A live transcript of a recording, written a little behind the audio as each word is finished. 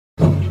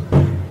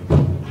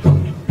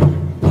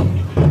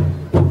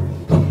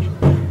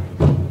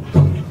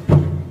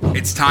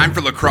It's time for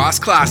Lacrosse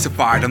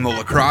Classified on the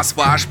Lacrosse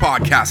Flash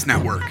Podcast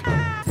Network.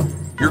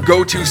 Your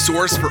go-to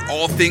source for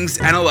all things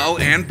NLL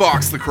and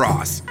box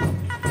lacrosse.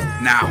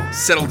 Now,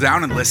 settle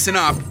down and listen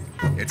up.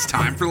 It's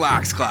time for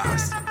Lax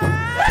Class.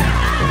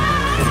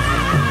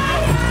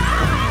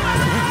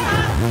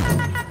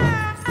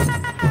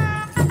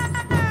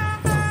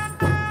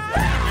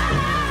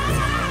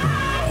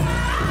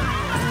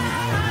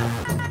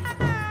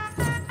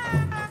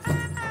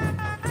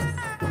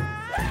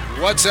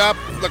 What's up,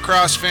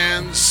 lacrosse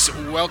fans?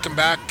 Welcome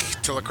back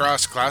to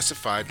Lacrosse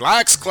Classified.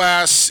 Lax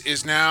Class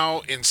is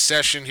now in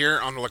session here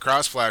on the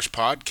Lacrosse Flash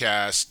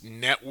Podcast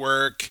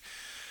Network.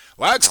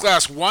 Lax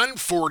Class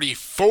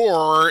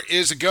 144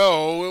 is a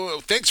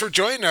go. Thanks for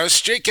joining us.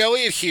 Jake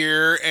Elliott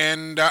here,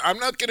 and I'm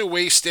not going to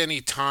waste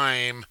any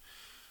time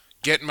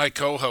getting my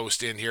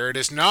co-host in here. It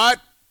is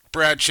not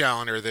Brad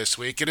Challoner this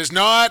week. It is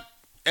not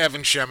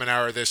Evan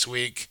Schemenauer this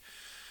week.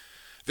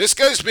 This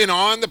guy's been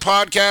on the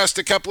podcast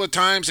a couple of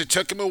times. It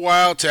took him a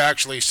while to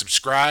actually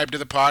subscribe to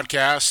the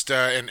podcast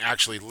and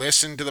actually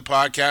listen to the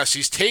podcast.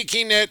 He's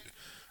taking it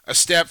a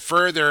step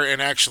further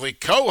and actually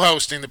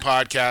co-hosting the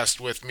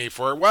podcast with me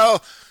for,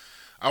 well,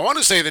 I want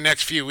to say the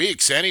next few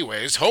weeks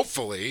anyways,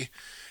 hopefully,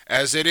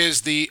 as it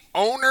is the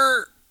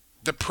owner,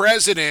 the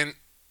president,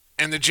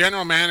 and the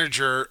general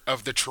manager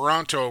of the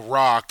Toronto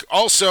Rock,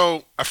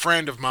 also a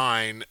friend of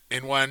mine,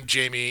 and one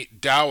Jamie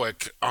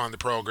Dowick on the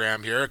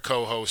program here,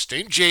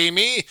 co-hosting.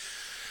 Jamie,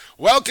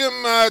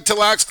 welcome to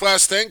Lax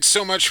Class. Thanks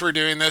so much for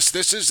doing this.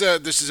 This is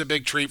a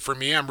big treat for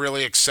me. I'm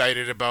really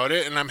excited about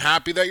it, and I'm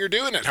happy that you're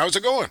doing it. How's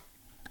it going?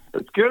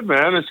 It's good,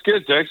 man. It's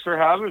good. Thanks for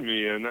having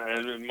me. And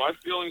my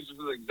feelings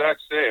are the exact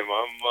same.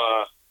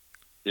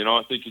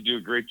 I think you do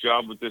a great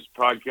job with this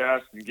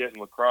podcast and getting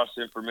lacrosse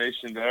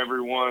information to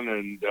everyone.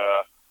 And,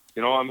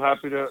 I'm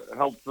happy to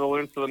help fill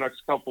in for the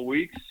next couple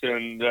weeks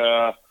and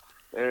kind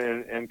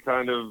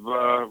of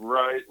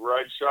ride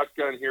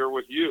shotgun here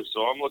with you.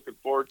 So I'm looking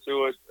forward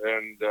to it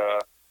and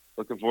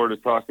looking forward to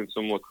talking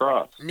some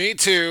lacrosse. Me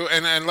too.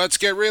 And let's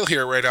get real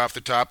here right off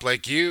the top.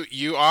 Like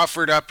you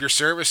offered up your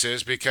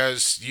services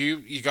because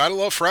you got a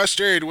little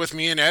frustrated with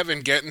me and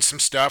Evan getting some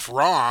stuff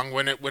wrong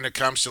when it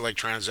comes to like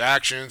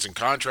transactions and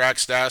contract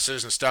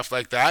statuses and stuff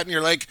like that. And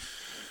you're like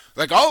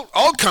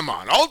I'll come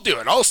on, I'll do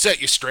it, I'll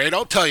set you straight,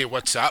 I'll tell you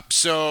what's up.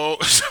 So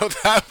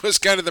that was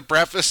kind of the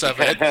preface of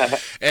it,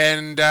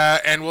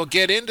 and we'll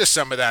get into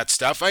some of that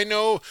stuff. I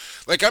know,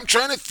 like I'm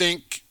trying to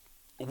think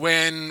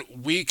when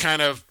we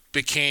kind of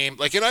became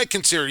like, and I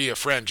consider you a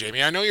friend,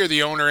 Jamie. I know you're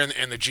the owner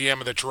and the GM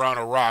of the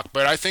Toronto Rock,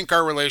 but I think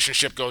our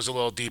relationship goes a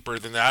little deeper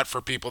than that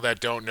for people that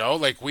don't know.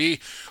 Like we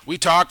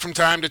talk from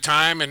time to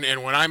time,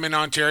 and when I'm in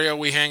Ontario,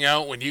 we hang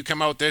out. When you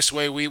come out this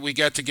way, we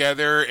get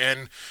together,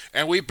 and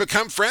we've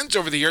become friends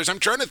over the years. I'm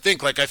trying to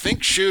think, like I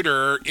think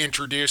Shooter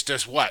introduced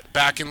us,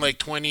 back in like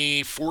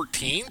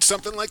 2014,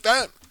 something like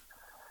that?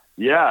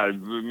 Yeah, I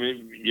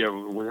mean,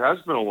 it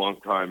has been a long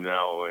time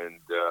now, and,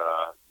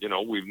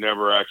 we've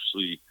never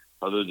actually,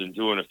 other than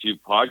doing a few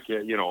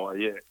podcasts,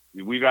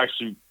 we've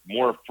actually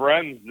more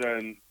friends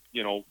than,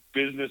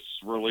 business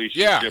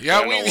relationships.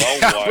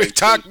 We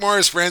talk more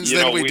as friends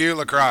than we do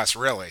lacrosse,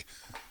 really.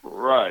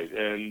 Right,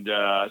 and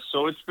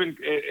so it's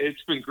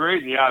been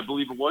great. And I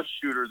believe it was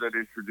Shooter that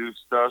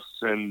introduced us,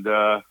 and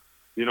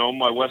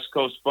my West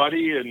Coast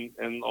buddy,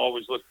 and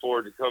always look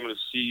forward to coming to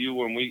see you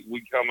when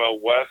we come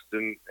out west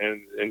and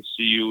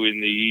see you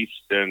in the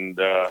east, and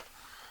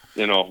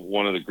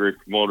one of the great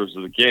promoters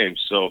of the game.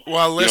 So,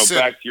 well, listen,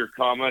 back to your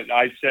comment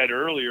I said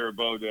earlier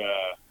about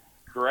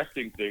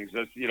correcting things.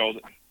 That's,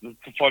 the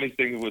funny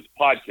thing with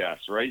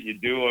podcasts, right? You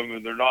do them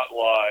and they're not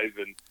live.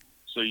 And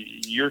so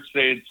you're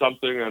saying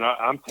something and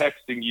I'm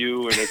texting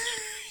you and it's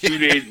 2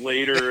 days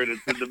later and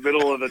it's in the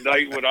middle of the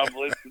night when I'm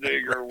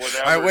listening or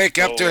whatever. I wake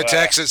up to a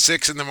text at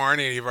 6 a.m.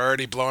 and you've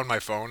already blown my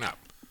phone up.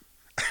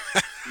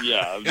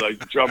 Yeah, I'm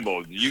like,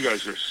 Jumbo, you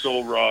guys are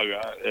so wrong.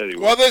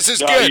 Anyway. Well, this is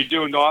good. You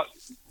do not.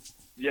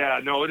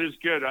 Yeah, no, it is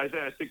good. I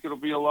think it'll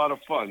be a lot of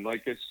fun.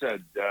 Like I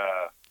said,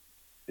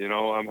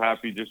 I'm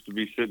happy just to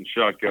be sitting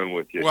shotgun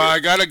with you. Well, I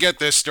got to get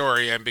this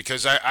story in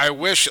because I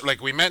wish,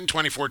 like we met in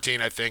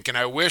 2014, I think, and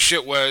I wish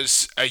it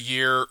was a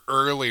year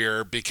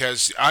earlier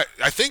because I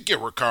think you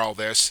recall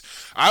this.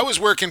 I was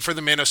working for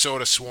the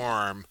Minnesota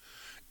Swarm,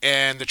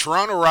 and the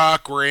Toronto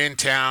Rock were in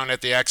town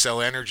at the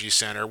XL Energy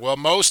Center. Well,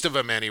 most of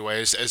them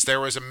anyways, as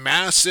there was a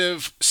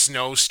massive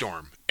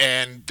snowstorm,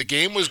 and the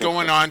game was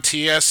going on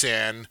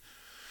TSN.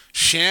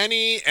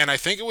 Shanny and I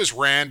think it was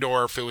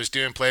Randorf who was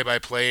doing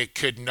play-by-play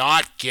could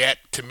not get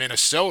to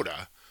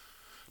Minnesota,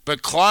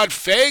 but Claude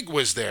Fagg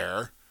was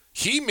there.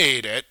 He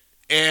made it,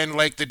 and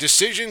like the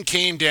decision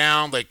came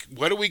down, like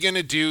what are we going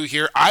to do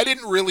here? I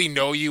didn't really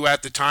know you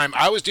at the time.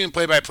 I was doing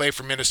play-by-play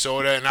for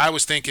Minnesota, and I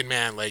was thinking,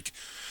 man, like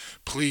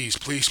please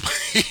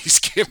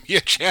give me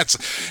a chance.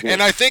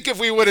 And I think if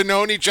we would have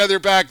known each other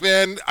back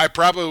then, I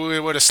probably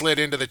would have slid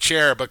into the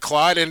chair. But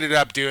Claude ended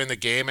up doing the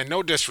game, and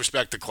no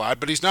disrespect to Claude,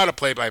 but he's not a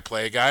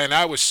play-by-play guy, and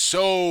I was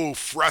so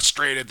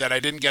frustrated that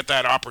I didn't get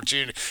that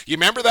opportunity. You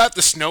remember that,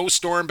 the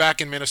snowstorm back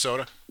in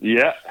Minnesota?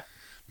 Yeah,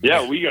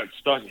 we got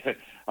stuck.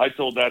 I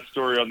told that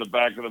story on the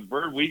back of the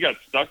Bird. We got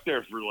stuck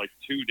there for like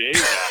 2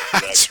 days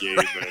after that game,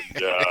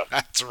 and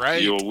that's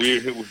right.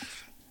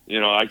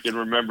 I can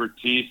remember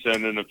T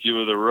sending a few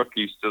of the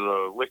rookies to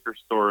the liquor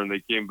store, and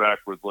they came back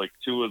with like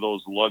 2 of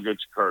those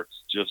luggage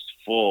carts just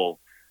full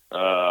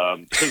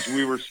because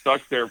we were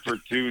stuck there for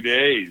 2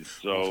 days.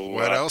 So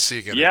what else are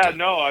you gonna do? Yeah,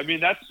 no, I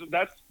mean that's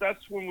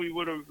when we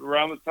would have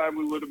around the time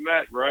we would have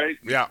met, right?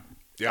 Yeah.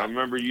 I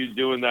remember you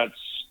doing that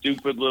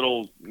stupid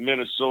little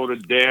Minnesota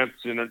dance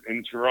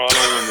in Toronto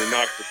when they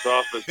knocked us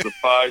off as the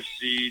 5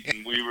 seed,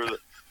 and we were,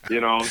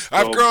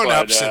 I've grown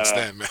up since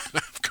then, man.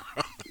 I've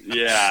grown.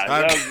 Yeah,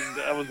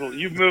 that was.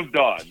 You've moved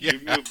on. Yeah.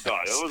 You've moved on.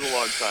 That was a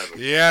long time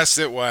ago. Yes,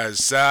 it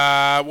was.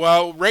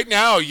 Well, right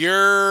now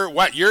you're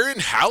in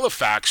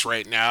Halifax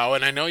right now,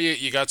 and I know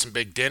you got some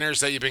big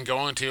dinners that you've been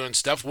going to and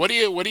stuff. What are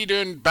you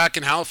doing back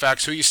in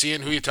Halifax? Who are you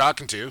seeing? Who are you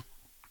talking to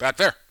back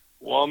there?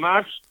 Well, I'm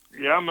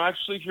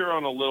actually here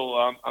on a little.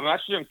 I'm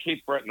actually on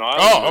Cape Breton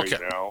Island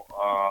right now.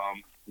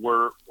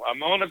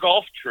 I'm on a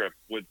golf trip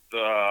with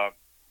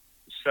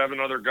 7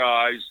 other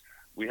guys.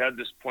 We had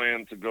this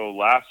plan to go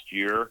last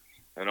year,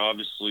 and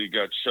obviously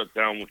got shut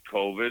down with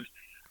COVID.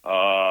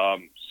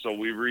 So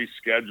we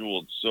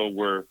rescheduled. So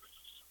we're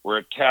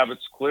at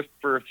Cabot's Cliff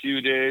for a few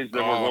days.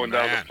 Then we're going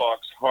down to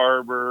Fox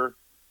Harbor,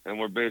 and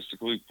we're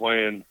basically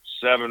playing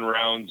 7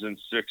 rounds in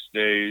 6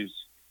 days.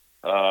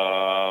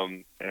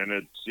 And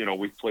it's,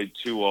 we've played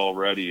 2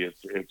 already.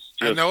 It's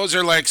just, and those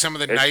are like some of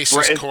the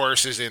nicest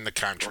courses in the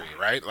country,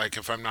 right? Like,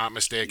 if I'm not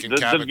mistaken,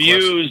 the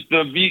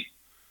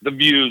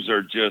views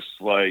are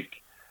just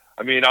like,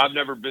 I mean, I've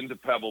never been to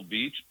Pebble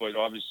Beach, but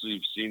obviously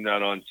you've seen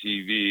that on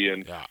TV.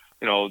 And,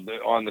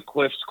 on the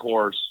Cliffs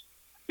course,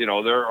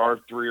 there are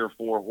 3 or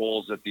 4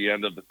 holes at the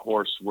end of the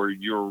course where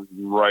you're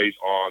right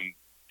on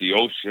the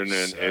ocean.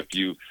 And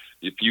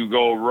if you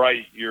go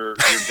right, you're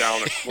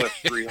down a cliff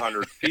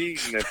 300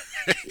 feet. And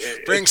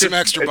bring some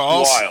extra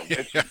balls.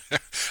 It's wild.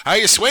 How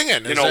you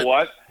swinging?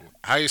 What?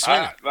 How you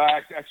swinging?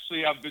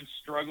 Actually, I've been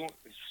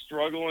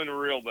struggling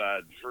real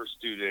bad the first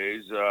 2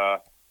 days.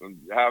 I'm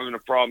having a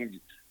problem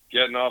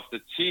getting off the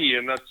tee,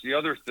 and that's the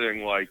other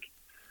thing. Like,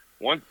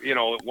 once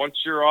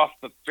you're off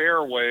the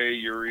fairway,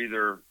 you're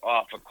either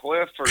off a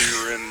cliff or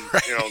you're in.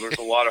 There's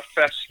a lot of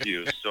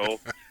fescues. So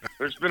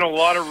there's been a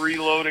lot of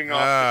reloading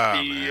off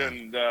the tee,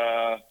 man.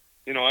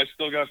 And I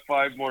still got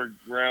 5 more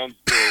rounds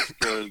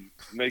to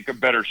make a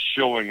better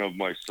showing of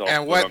myself.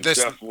 And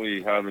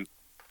definitely haven't.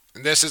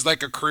 This is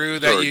like a crew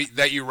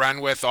that you run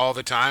with all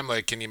the time.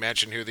 Like, can you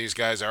mention who these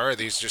guys are? Are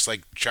these just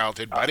like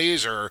childhood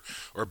buddies or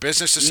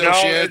business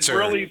associates? No,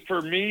 really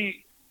for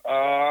me.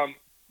 The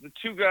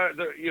 2 guys,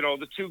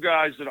 the 2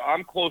 guys that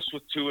I'm close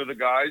with, 2 of the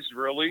guys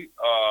really.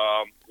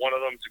 One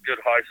of them's a good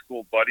high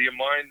school buddy of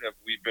mine that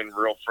we've been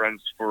real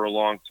friends for a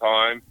long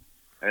time,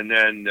 and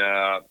then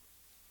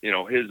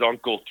his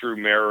uncle through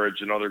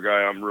marriage, another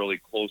guy I'm really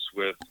close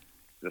with.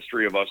 The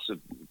 3 of us have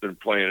been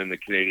playing in the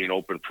Canadian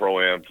Open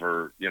Pro-Am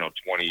for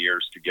 20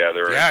 years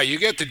together. Yeah, you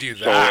get to do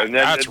that. So, and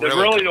then that's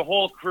really cool. the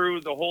whole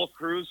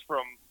crew's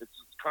from. It's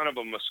kind of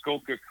a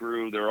Muskoka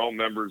crew. They're all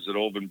members at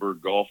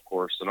Ovenburg Golf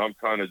Course, and I'm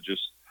kind of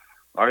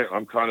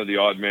I'm kind of the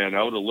odd man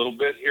out a little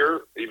bit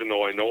here, even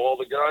though I know all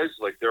the guys.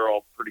 Like, they're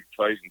all pretty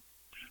tight and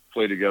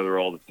play together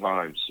all the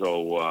time.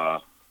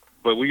 So,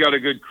 but we got a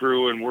good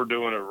crew, and we're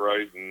doing it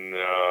right, and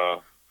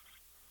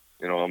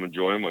I'm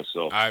enjoying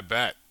myself. I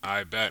bet.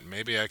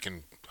 Maybe I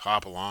can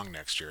hop along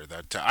next year.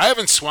 That I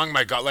haven't swung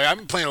my golf. Like, I've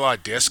been playing a lot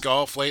of disc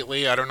golf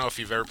lately. I don't know if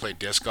you've ever played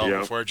disc golf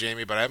before,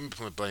 Jamie, but I haven't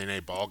been playing any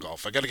ball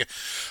golf. I gotta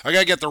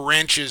get the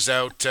wrenches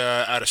out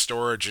of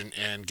storage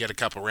and get a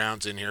couple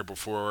rounds in here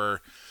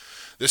before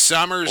the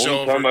summer's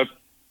over.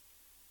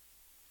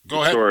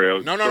 Go ahead. Sorry, I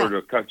was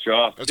to cut you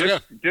off.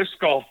 Disc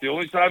golf, the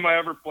only time I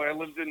ever played, I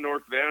lived in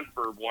North Van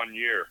for 1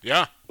 year.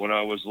 Yeah. When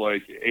I was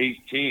like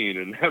 18,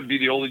 and that'd be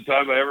the only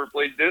time I ever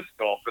played disc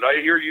golf. But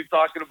I hear you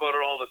talking about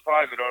it all the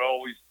time, and it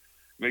always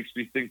makes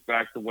me think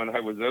back to when I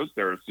was out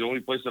there. It's the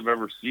only place I've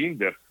ever seen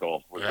disc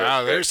golf.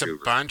 Yeah, there's a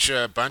bunch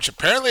of.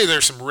 Apparently,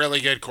 there's some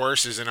really good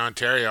courses in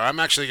Ontario. I'm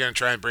actually going to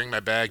try and bring my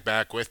bag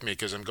back with me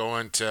because I'm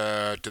going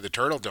to the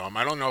Turtle Dome.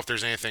 I don't know if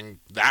there's anything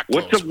that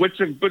close.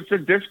 What's a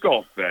disc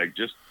golf bag?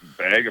 Just a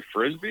bag of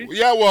frisbee?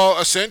 Yeah, well,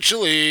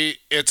 essentially,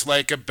 it's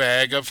like a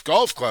bag of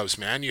golf clubs,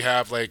 man. You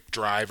have like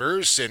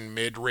drivers and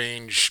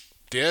mid-range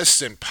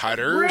discs and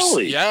putters.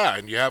 Really? Yeah,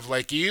 and you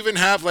even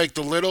have like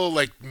the little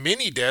like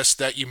mini disc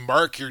that you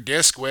mark your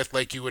disc with,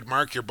 like you would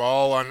mark your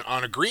ball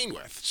on a green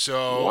with.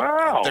 So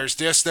there's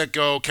discs that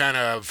go kind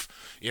of,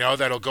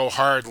 that'll go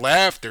hard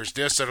left. There's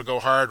discs that'll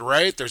go hard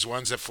right. There's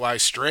ones that fly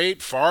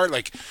straight, far.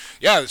 Like,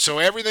 yeah, so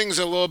everything's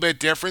a little bit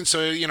different. So,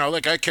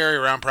 like I carry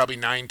around probably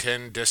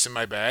 9-10 discs in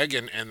my bag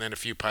and then a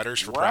few putters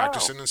for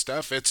practicing and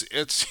stuff. It's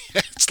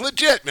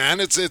legit,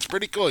 man. It's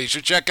pretty cool. You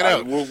should check it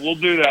out. We'll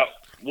do that.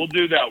 We'll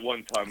do that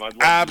one time. I'd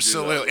love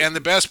Absolutely. to do that. And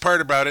the best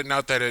part about it,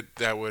 not that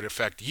that would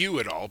affect you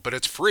at all, but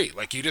it's free.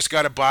 Like, you just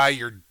got to buy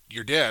your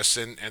discs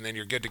and then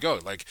you're good to go.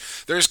 Like,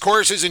 there's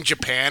courses in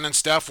Japan and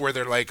stuff where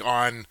they're like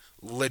on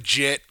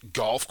legit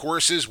golf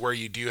courses where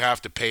you do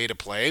have to pay to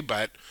play,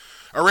 but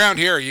around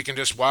here, you can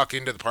just walk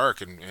into the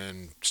park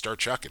and start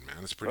chucking, man.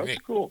 It's pretty That's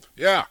neat. cool.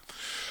 Yeah.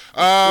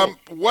 Cool.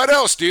 What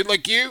else, dude?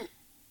 Like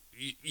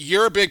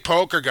you're a big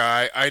poker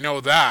guy. I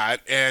know that,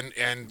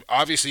 and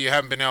obviously you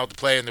haven't been able to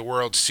play in the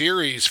World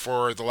Series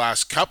for the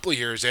last couple of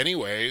years,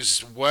 anyways.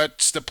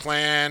 What's the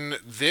plan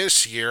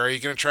this year? Are you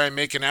going to try and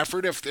make an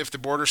effort if the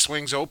border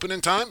swings open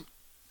in time?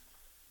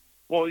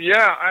 Well,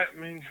 yeah. I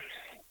mean,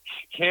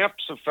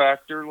 camp's a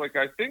factor. Like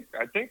I think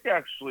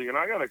actually, and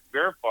I got to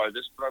verify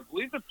this, but I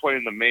believe they're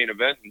playing the main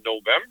event in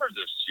November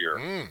this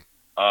year.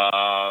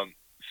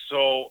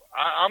 So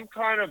I'm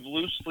kind of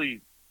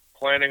loosely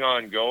planning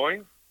on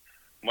going.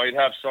 Might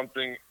have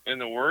something in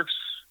the works.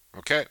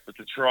 Okay. With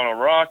the Toronto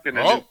Rock and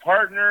a new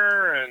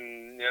partner,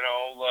 and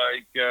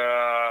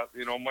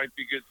might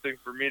be a good thing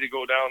for me to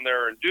go down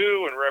there and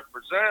do and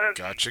represent.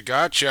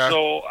 Gotcha.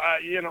 So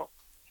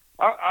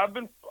I've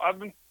been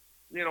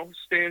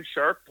staying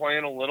sharp,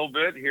 playing a little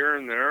bit here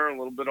and there, a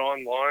little bit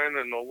online,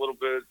 and a little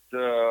bit.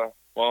 I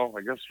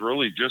guess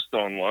really just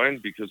online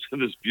because of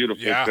this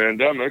beautiful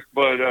pandemic,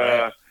 but.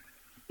 Right.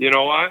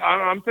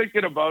 I'm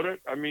thinking about it.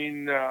 I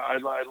mean,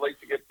 I'd like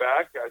to get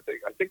back. I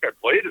think I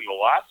played in the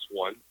last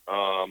one.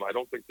 I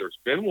don't think there's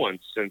been one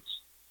since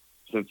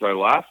I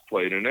last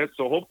played in it.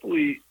 So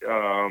hopefully,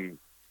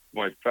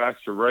 my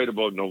facts are right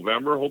about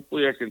November.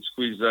 Hopefully, I can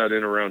squeeze that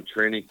in around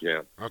training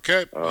camp.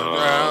 Okay.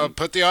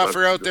 Put the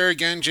offer out there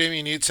again, Jamie.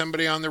 You need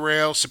somebody on the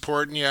rail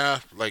supporting you.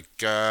 Like,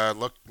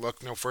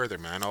 look no further,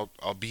 man.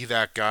 I'll be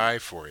that guy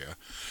for you.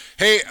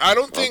 Hey, I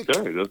don't think.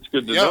 Okay, that's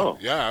good to know.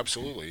 Yeah,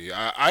 absolutely.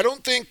 I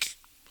don't think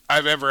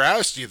I've ever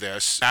asked you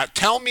this.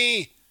 Tell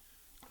me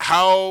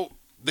how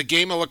the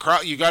game of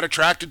lacrosse, you got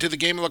attracted to the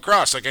game of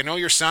lacrosse. Like, I know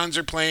your sons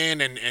are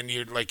playing and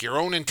you're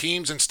owning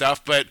teams and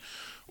stuff, but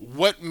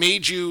what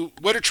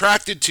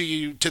attracted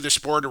you to the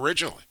sport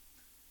originally?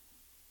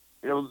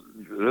 Here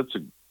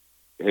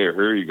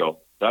you go.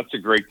 That's a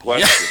great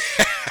question.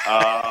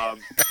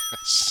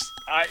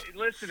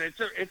 Listen,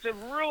 it's a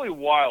really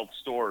wild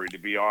story, to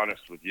be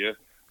honest with you.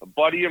 A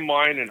buddy of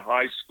mine in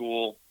high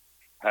school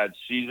had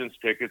season's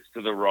tickets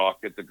to the Rock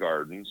at the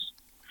Gardens,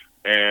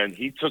 and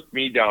he took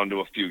me down to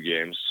a few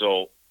games.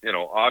 So,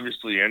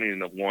 obviously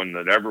anyone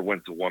that ever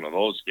went to one of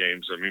those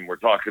games, I mean, we're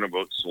talking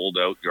about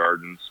sold-out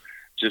Gardens,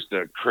 just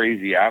a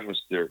crazy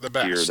atmosphere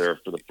there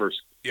for the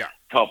first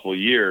couple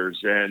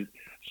years. And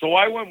so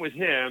I went with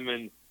him,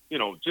 and,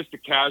 just a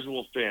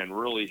casual fan,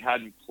 really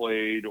hadn't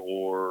played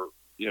or,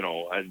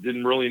 I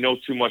didn't really know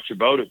too much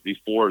about it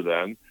before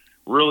then.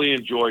 Really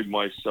enjoyed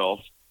myself.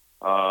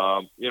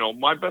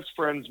 My best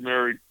friend's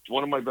married.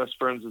 One of my best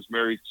friends is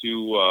married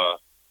to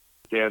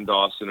Dan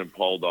Dawson and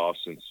Paul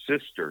Dawson's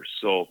sister.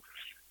 So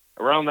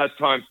around that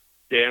time,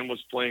 Dan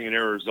was playing in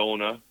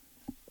Arizona,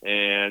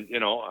 and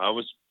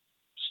I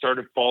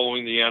started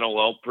following the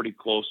NLL pretty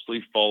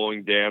closely,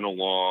 following Dan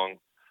along.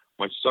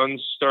 My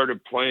sons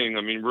started playing.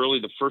 I mean, really,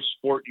 the first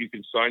sport you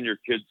can sign your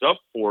kids up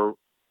for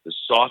is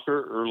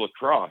soccer or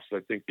lacrosse. I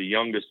think the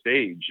youngest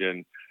age,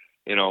 and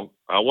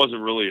I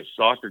wasn't really a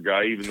soccer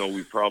guy, even though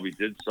we probably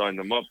did sign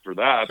them up for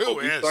that. But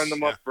we signed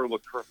them up for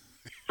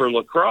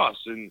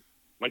lacrosse, and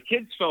my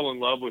kids fell in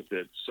love with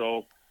it.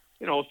 So,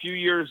 a few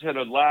years had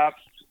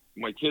elapsed.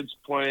 My kids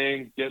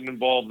playing, getting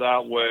involved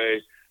that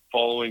way,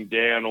 following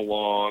Dan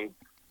along,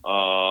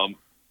 and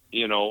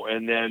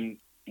then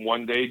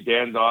one day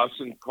Dan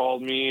Dawson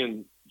called me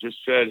and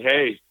just said,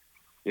 "Hey,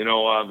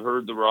 I've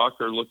heard the Rock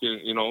are looking.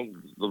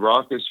 The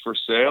Rock is for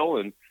sale,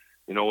 and."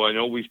 I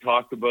know we've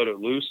talked about it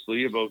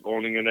loosely about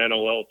owning an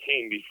NLL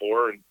team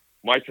before, and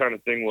my kind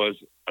of thing was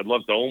I'd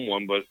love to own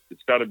one, but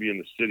it's got to be in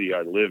the city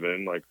I live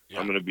in. Like,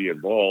 I'm going to be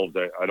involved.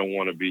 I don't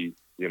want to be,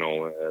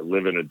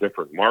 live in a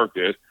different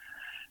market.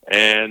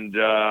 And,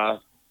 the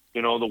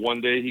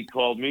one day he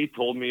called me,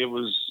 told me it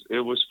was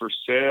for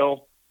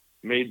sale,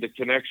 made the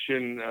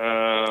connection.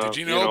 Did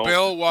you know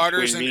Bill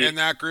Waters and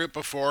that group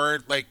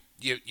before? Like,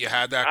 you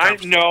had that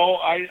conversation?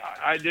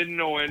 I didn't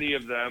know any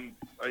of them.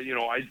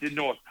 I did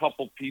know a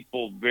couple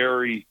people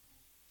very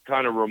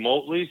kind of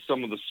remotely,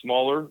 some of the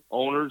smaller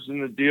owners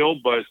in the deal,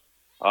 but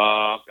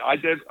I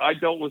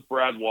dealt with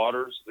Brad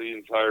Waters the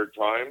entire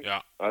time. Yeah.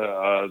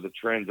 The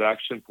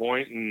transaction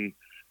point, and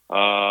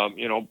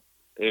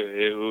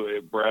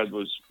Brad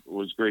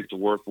was great to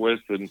work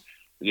with, and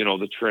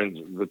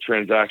the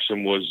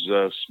transaction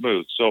was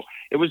smooth. So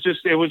it was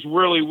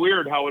really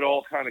weird how it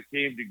all kind of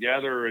came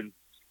together, and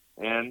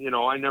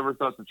I never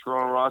thought the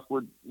Toronto Rock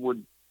would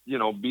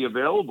be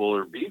available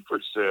or be for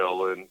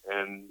sale. And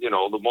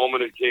the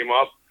moment it came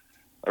up,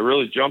 I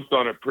really jumped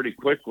on it pretty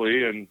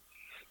quickly. And,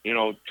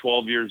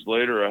 12 years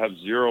later, I have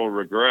zero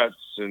regrets,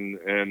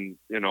 and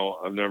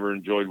I've never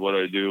enjoyed what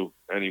I do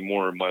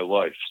anymore in my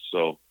life.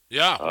 So,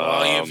 yeah,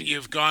 well,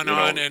 you've gone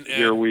on and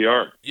here we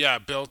are. Yeah.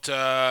 Built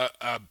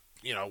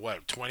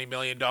 $20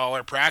 million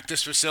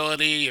practice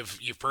facility.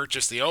 You've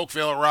purchased the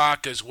Oakville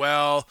Rock as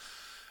well.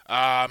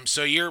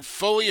 So you're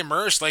fully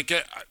immersed. Like,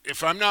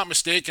 if I'm not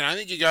mistaken, I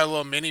think you got a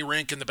little mini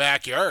rink in the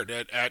backyard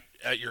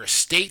at your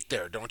estate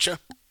there, don't you?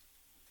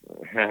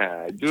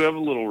 I do have a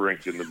little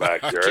rink in the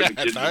backyard. The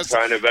kids have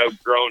kind of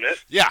outgrown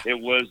it. Yeah. It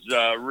was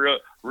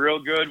real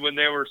good when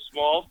they were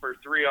small for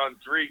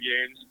 3-on-3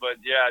 games, but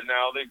yeah,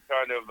 now they've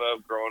kind of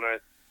outgrown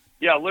it.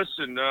 Yeah,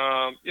 listen,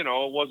 you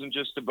know, it wasn't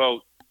just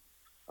about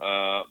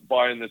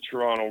buying the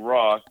Toronto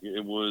Rock.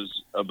 It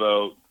was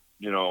about,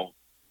 you know,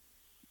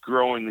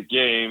 growing the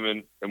game.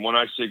 And when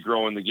I say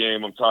growing the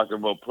game, I'm talking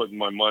about putting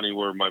my money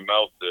where my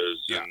mouth is.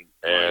 Yeah,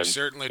 and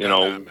certainly you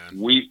know, that, man.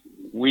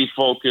 we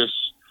focus,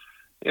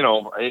 you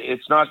know,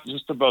 it's not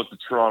just about the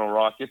Toronto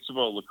Rock. It's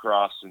about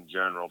lacrosse in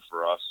general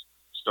for us,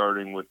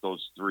 starting with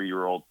those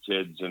 3-year-old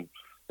kids. And,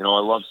 you know,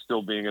 I love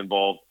still being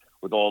involved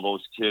with all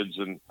those kids.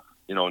 And,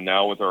 you know,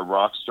 now with our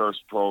Rock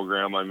Stars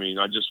program, I mean,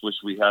 I just wish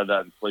we had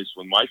that in place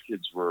when my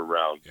kids were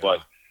around. Yeah.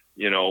 But,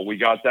 you know, we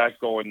got that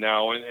going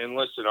now. And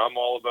listen, I'm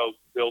all about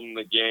building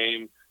the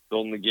game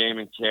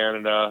in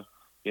Canada.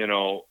 You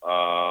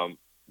know,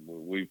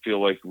 we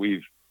feel like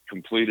we've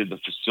completed the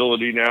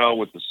facility now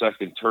with the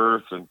second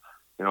turf. And,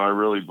 you know, I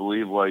really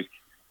believe, like,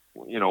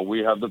 you know, we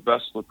have the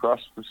best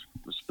lacrosse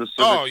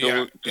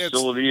specific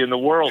facility in the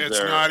world. It's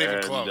there. not even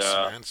and, close,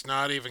 man. It's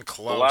not even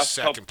close.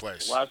 Second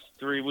place. Last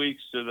 3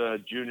 weeks to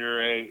the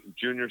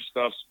junior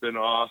stuff's been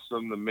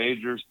awesome. The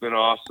major's been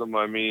awesome.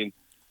 I mean,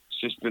 it's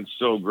just been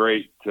so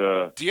great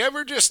to, do you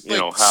ever just, you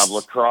know, have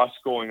lacrosse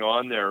going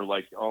on there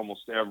like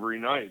almost every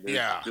night.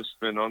 It's just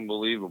been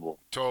unbelievable.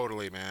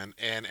 Totally, man.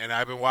 And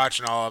I've been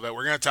watching all of it.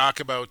 We're going to talk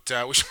about,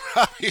 we should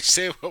probably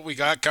say what we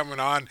got coming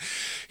on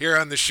here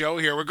on the show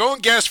here. We're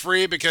going guest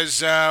free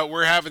because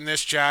we're having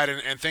this chat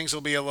and things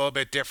will be a little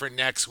bit different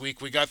next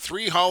week. We got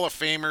 3 Hall of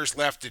Famers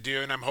left to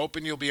do, and I'm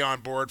hoping you'll be on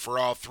board for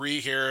all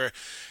 3 here,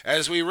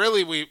 as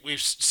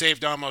we've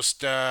saved almost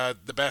the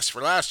best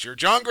for last year.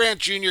 John Grant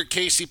Jr.,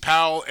 Casey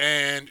Powell,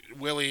 and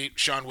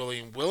Sean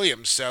William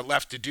Williams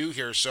left to do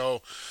here.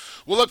 So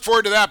we'll look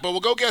forward to that, but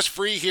we'll go guest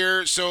free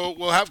here. So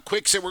we'll have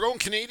quick set. We're going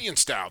Canadian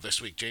style this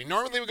week, Jay.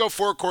 Normally we go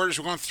 4 quarters.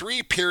 We're going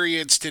 3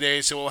 periods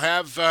today. So we'll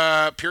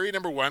have period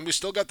number 1. We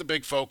still got the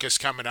big focus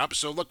coming up,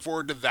 so look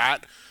forward to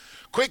that.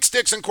 Quick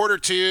sticks in quarter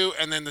 2,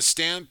 and then the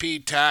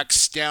Stampede Tax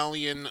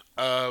Stallion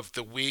of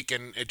the week,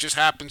 and it just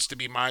happens to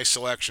be my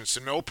selection,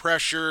 so no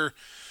pressure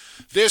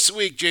this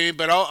week, Jamie,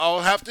 but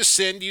I'll have to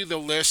send you the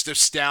list of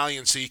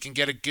stallions so you can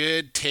get a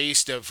good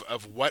taste of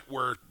what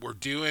we're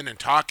doing and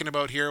talking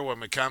about here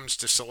when it comes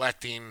to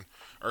selecting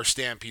our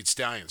Stampede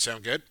Stallion.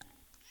 Sound good?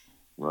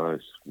 Nice.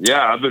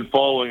 Yeah, I've been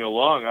following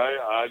along.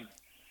 I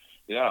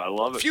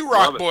love it. Few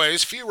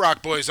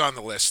Rock Boys on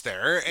the list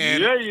there.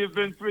 And yeah, you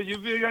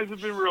guys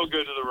have been real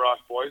good to the Rock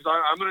Boys.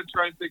 I'm going to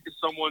try and think of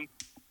someone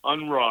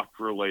unrock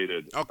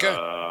related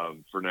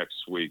for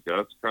next week.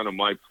 That's kind of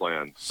my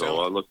plan,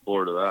 so I look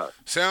forward to that.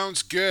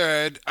 Sounds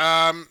good.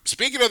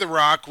 Speaking of the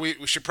Rock, we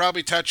should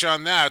probably touch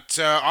on that.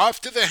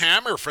 Off to the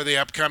Hammer for the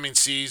upcoming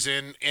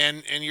season,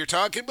 and you're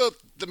talking about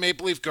the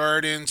Maple Leaf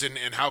Gardens and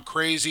how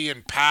crazy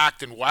and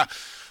packed and wow.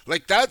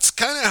 Like, that's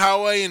kind of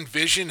how I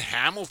envision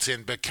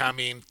Hamilton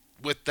becoming,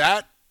 with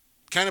that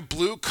kind of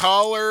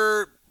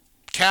blue-collar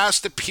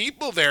cast of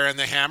people there in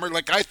the Hammer.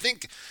 Like, I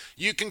think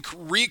you can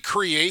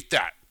recreate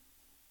that.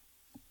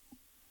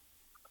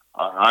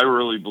 I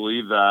really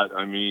believe that.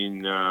 I mean,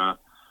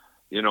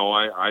 you know,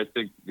 I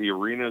think the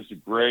arena's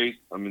great.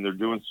 I mean, they're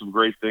doing some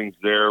great things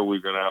there. We're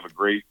going to have a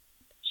great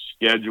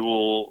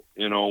schedule.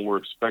 You know, we're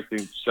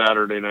expecting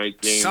Saturday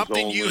night games.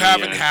 Something only, you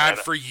haven't had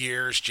for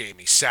years,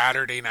 Jamie.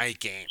 Saturday night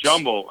games.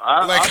 Jumbo.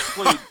 I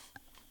played.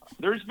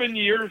 There's been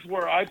years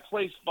where I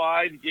play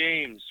 5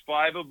 games,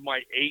 5 of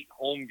my 8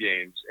 home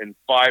games in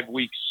 5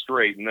 weeks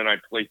straight, and then I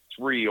play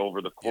 3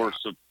 over the course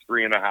of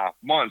 3.5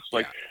 months.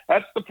 Like,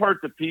 that's the part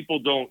that people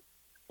don't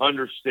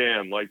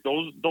understand. Like,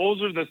 those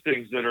are the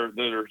things that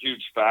are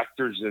huge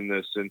factors in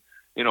this. And,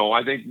 you know,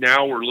 I think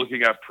now we're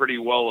looking at pretty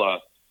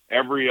well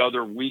every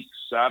other week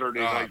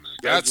Saturday night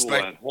schedule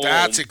at home.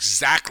 That's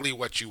exactly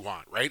what you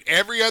want, right?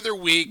 Every other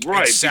week,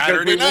 right?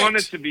 Saturday because we night. want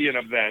it to be an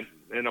event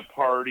and a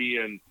party,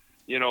 and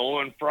you know,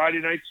 and Friday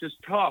night's just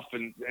tough,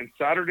 and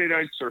Saturday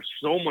nights are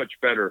so much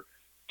better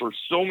for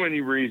so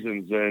many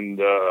reasons, and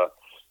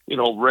you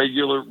know,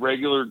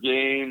 regular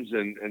games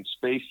and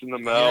spacing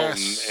them out,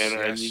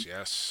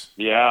 yes.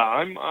 Yeah,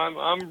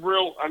 I'm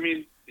real. I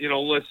mean, you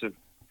know, listen,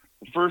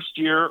 the first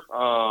year,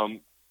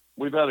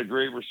 we've had a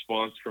great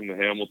response from the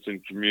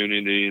Hamilton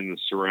community and the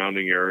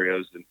surrounding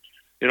areas, and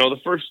you know,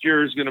 the first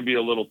year is going to be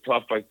a little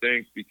tough, I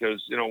think,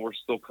 because you know we're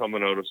still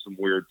coming out of some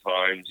weird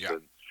times,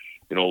 and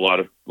you know, a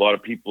lot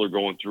of people are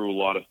going through a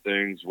lot of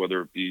things, whether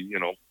it be, you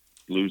know,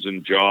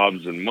 losing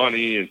jobs and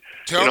money, and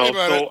Tell me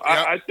about it.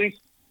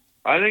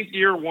 I think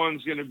year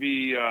one's going to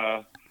be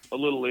a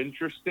little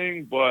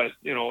interesting, but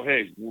you know,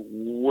 hey,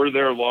 we're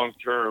there long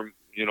term.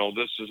 You know,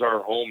 this is our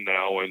home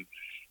now, and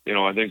you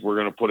know, I think we're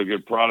going to put a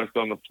good product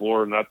on the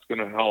floor, and that's going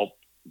to help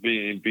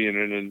being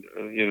in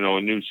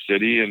a new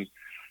city. And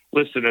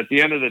listen, at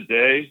the end of the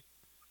day,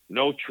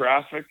 no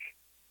traffic.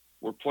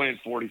 We're playing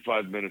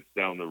 45 minutes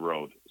down the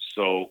road.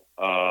 So,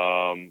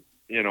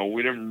 you know,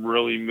 we didn't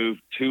really move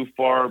too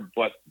far,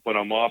 but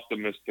I'm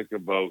optimistic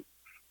about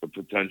the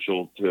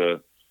potential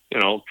to, you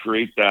know,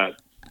 create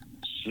that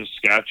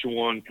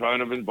Saskatchewan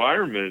kind of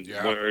environment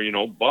where, you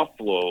know,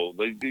 Buffalo,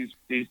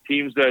 these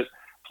teams that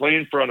play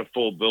in front of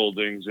full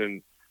buildings,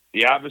 and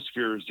the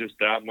atmosphere is just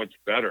that much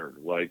better.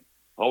 Like,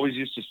 I always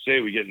used to say,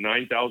 we get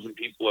 9,000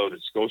 people out at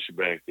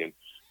Scotiabank, and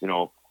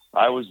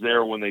I was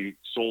there when they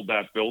sold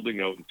that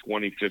building out in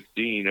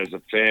 2015 as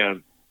a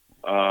fan,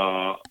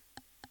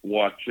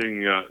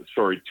 watching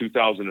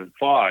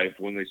 2005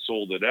 when they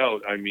sold it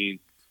out. I mean,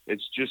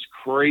 it's just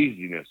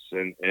craziness,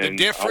 and I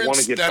want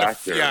to get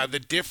back there. Yeah, the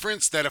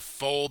difference that a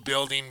full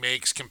building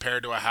makes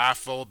compared to a half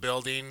full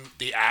building,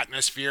 the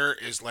atmosphere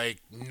is like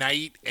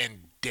night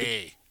and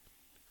day.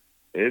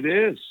 It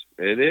is.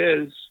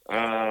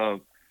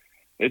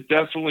 It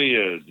definitely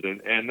is,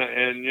 and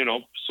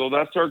so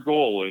that's our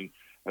goal. And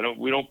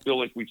we don't feel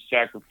like we've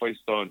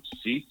sacrificed on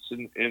seats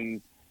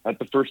in at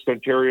the First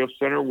Ontario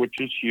Centre, which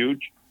is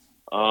huge.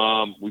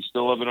 We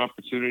still have an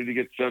opportunity to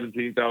get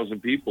 17,000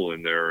 people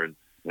in there, and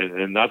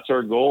that's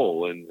our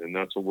goal, and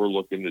that's what we're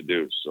looking to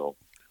do. So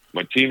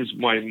my team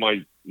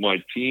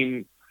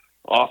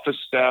office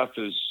staff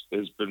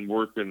has been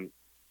working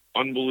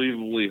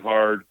unbelievably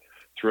hard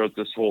throughout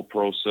this whole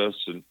process,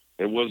 and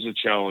it was a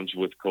challenge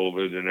with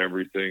COVID and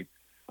everything,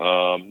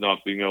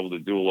 not being able to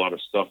do a lot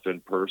of stuff in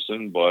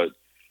person, but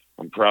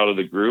I'm proud of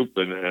the group,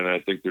 and I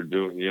think they're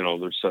doing,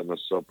 they're setting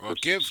us up for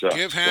success.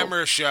 Give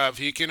Hammer a shove.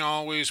 He can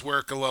always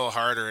work a little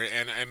harder.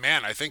 And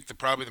man, I think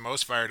probably the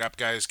most fired up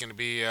guy is going to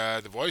be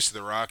the voice of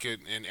the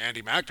Rocket and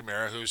Andy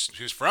McNamara,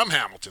 who's from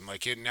Hamilton.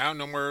 Like, now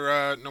no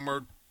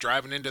more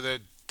driving into the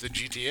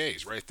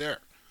GTAs right there.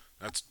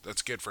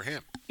 That's good for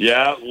him.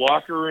 Yeah,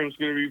 locker room's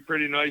going to be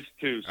pretty nice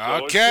too. So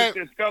okay,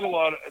 it's got a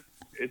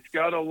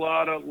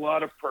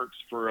lot of perks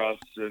for us,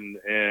 and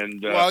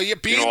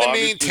being the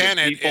main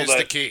tenant is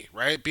the key,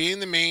 right? Being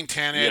the main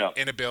tenant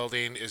in a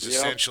building is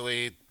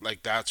essentially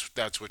like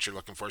that's what you're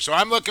looking for. So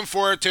I'm looking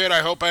forward to it.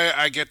 I hope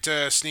I get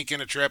to sneak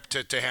in a trip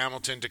to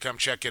Hamilton to come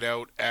check it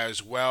out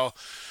as well.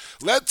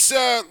 Let's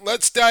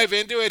dive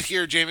into it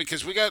here, Jamie,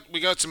 because we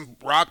got some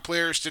Rock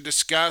players to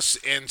discuss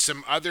and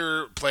some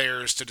other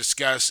players to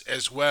discuss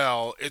as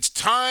well. It's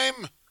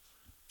time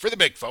for the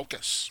Big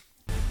Focus.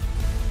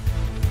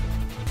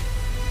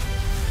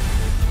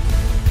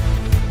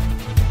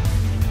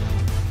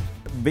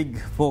 Big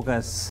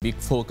focus. Big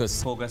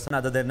focus. Focus.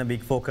 Other than a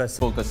big focus.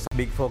 Focus.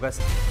 Big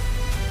focus.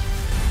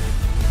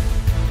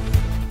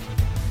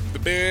 The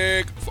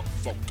big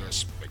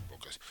focus. Big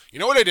focus. You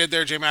know what I did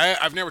there, Jamie?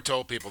 I've never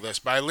told people this,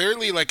 but I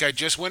literally, I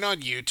just went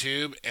on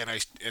YouTube and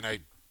I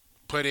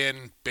put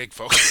in Big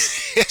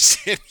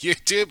Focus in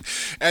YouTube,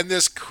 and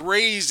this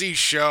crazy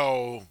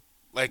show,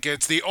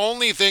 it's the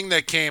only thing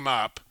that came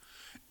up,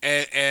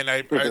 and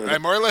I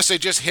more or less I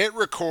just hit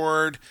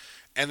record,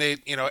 and they,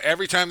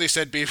 every time they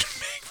said Big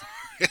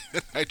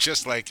I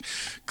just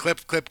clip.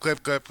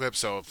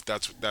 So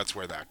that's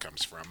where that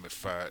comes from.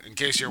 If in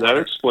case you're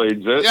wondering. That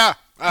explains it. Yeah.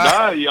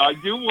 I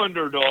do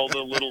wonder all the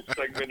little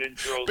segment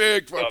intros.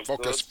 Big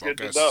focus.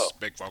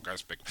 Big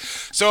focus.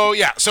 So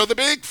the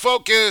big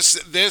focus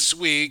this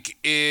week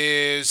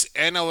is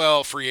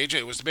NLL free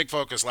agent. It was the big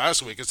focus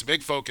last week. It's the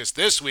big focus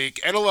this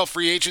week. NLL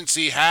free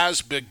agency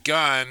has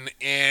begun,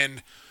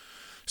 and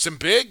some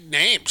big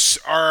names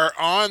are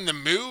on the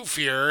move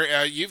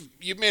here.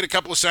 You've made a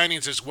couple of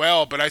signings as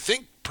well, but I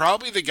think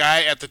probably the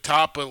guy at the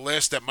top of the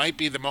list that might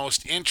be the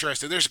most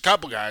interested, there's a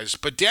couple guys,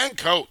 but Dan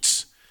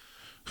Coates,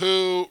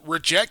 who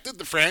rejected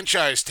the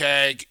franchise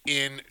tag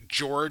in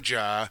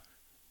Georgia,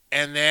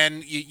 and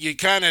then you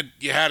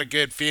had a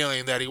good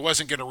feeling that he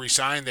wasn't going to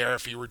resign there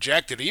if he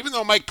rejected it, even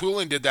though Mike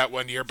Poulin did that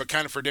one year, but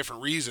kind of for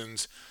different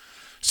reasons.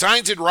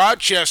 Signs in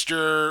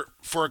Rochester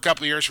for a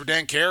couple of years for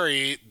Dan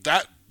Carey.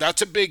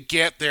 That's a big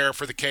get there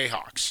for the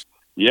K-Hawks.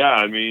 Yeah,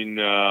 I mean,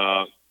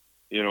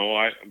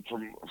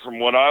 from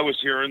what I was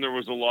hearing, there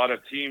was a lot of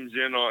teams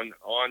in on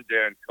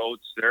Dan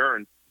Coates there,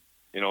 and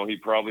he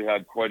probably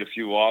had quite a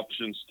few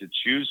options to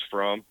choose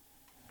from.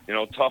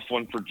 Tough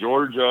one for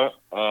Georgia.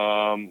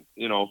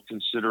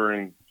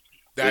 Considering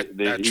that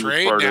he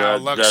trade was part now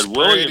of that looks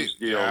Williams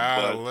pretty, deal,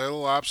 but a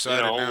little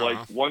lopsided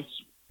now.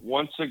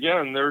 Once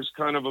again, there's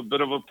kind of a bit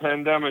of a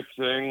pandemic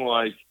thing.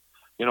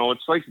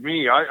 It's like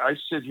me. I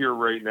sit here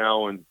right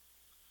now, and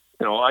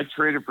I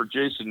traded for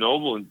Jason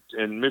Noble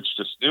and Mitch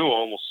Desnew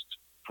almost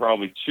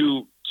probably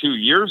two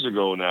years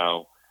ago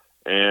now,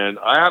 and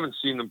I haven't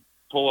seen them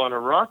pull on a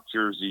Rock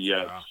jersey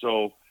yet. Wow.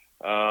 So,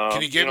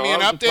 can you give me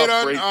an update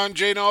on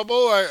Jay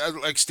Noble?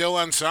 Still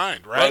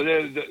unsigned, right?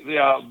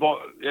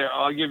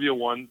 I'll give you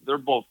one. They're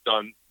both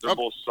done. They're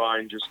both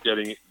signed. Just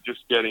getting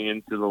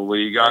into the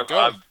league.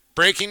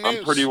 Breaking news.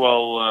 I'm pretty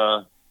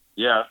well.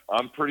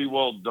 I'm pretty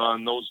well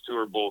done. Those two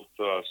are both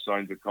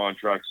signed the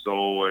contracts,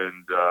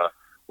 and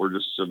we're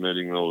just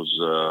submitting those.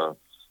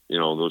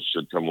 Those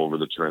should come over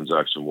the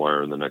transaction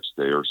wire in the next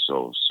day or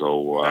so.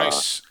 So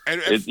nice.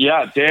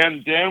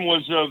 Dan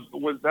was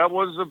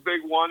a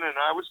big one, and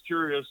I was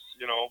curious.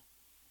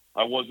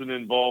 I wasn't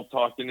involved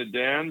talking to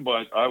Dan,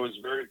 but I was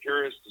very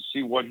curious to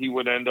see what he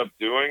would end up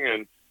doing,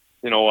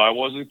 and I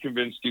wasn't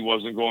convinced he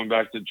wasn't going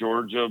back to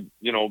Georgia.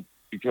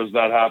 Because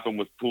that happened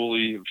with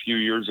Pooley a few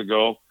years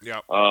ago. Yeah.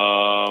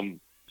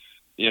 And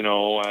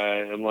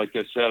like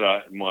I said,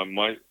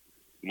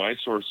 my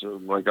source,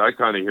 like I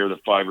kind of hear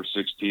that 5 or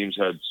 6 teams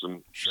had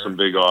some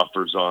big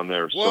offers on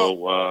there.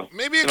 Well, so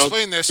maybe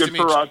explain this good to me.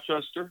 for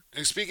Rochester.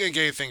 And speaking of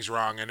getting things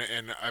wrong,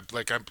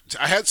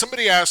 I had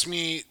somebody ask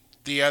me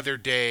the other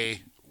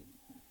day,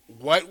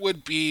 what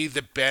would be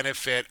the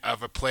benefit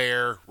of a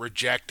player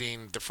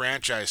rejecting the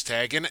franchise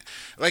tag? And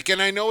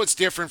I know it's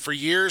different for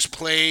years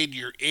played.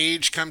 Your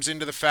age comes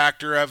into the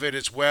factor of it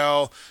as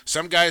well.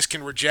 Some guys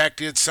can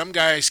reject it. Some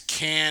guys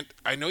can't.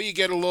 I know you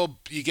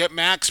get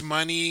max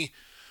money,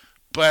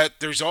 but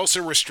there's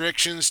also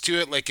restrictions to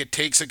it. Like it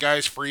takes a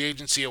guy's free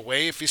agency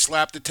away if you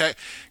slap the tag.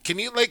 Can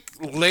you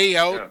lay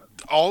out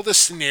all the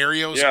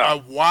scenarios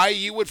of why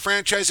you would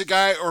franchise a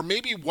guy, or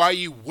maybe why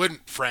you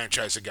wouldn't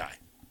franchise a guy?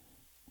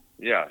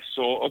 Yeah.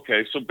 So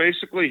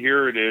basically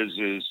here it is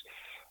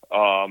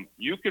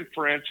you can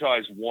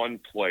franchise one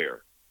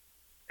player,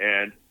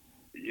 and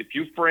if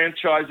you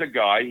franchise a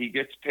guy, he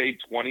gets paid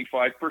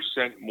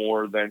 25%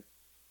 more than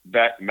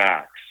vet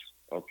max.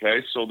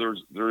 Okay. So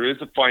there is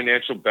a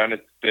financial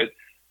benefit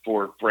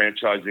for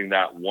franchising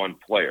that one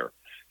player.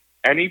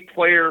 Any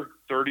player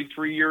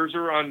 33 years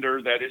or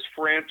under that is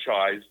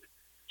franchised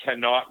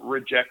cannot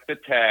reject the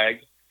tag.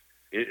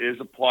 It is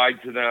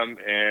applied to them,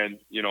 and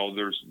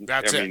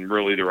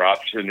really their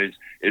option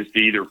is to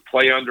either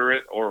play under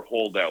it or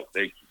hold out.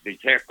 They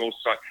can't go.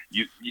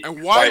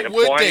 And why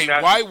would they?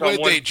 Why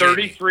would they?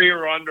 33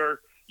 or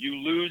under, you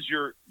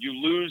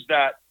lose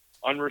that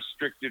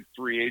unrestricted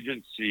free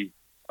agency.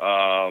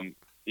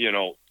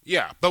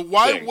 Yeah, but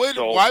why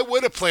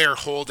would a player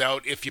hold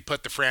out if you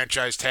put the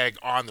franchise tag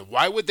on them?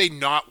 Why would they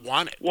not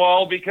want it?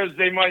 Well, because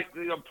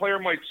a player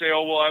might say,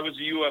 "Oh, well, I was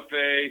a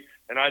UFA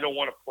and I don't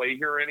want to play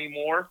here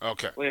anymore."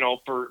 Okay.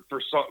 For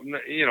something,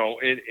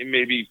 and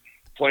maybe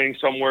playing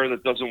somewhere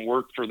that doesn't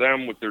work for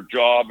them with their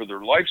job or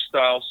their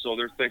lifestyle. So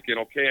they're thinking,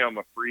 okay, I'm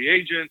a free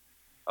agent.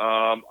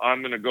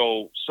 I'm going to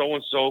go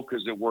so-and-so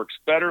because it works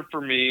better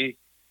for me.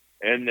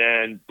 And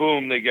then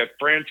boom, they get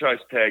franchise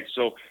tags.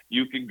 So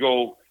you can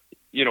go,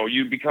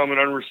 you become an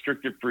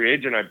unrestricted free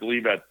agent, I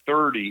believe at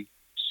 30.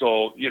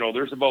 So,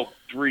 there's about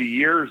 3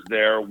 years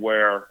there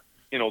where,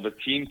 the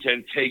team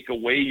can take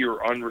away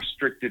your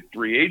unrestricted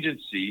free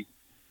agency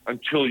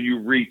until you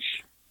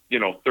reach,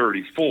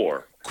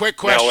 34. Quick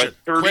question.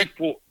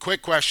 Now,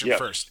 quick question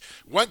first.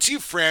 Once you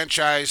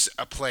franchise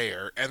a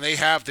player and they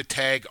have the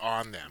tag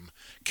on them,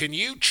 can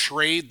you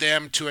trade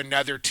them to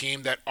another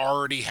team that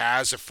already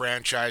has a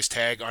franchise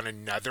tag on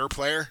another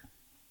player?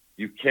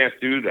 You can't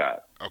do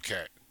that.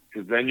 Okay.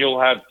 Because then you'll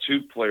have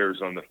 2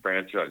 players on the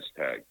franchise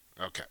tag.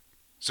 Okay.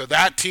 So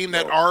that team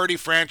that already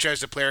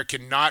franchised a player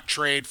cannot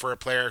trade for a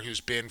player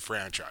who's been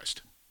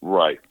franchised.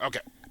 Right. Okay.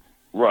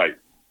 Right.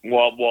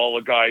 While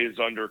a guy is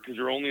under, because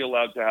you're only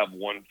allowed to have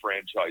 1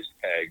 franchise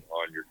tag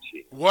on your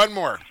team. One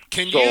more.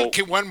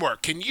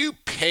 Can you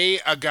pay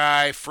a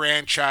guy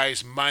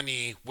franchise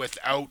money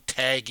without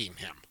tagging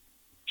him?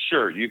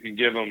 Sure. You can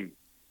give him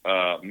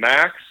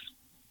max,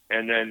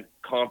 and then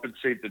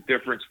compensate the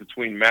difference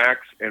between max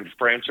and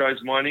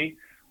franchise money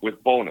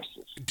with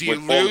bonuses. Do you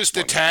lose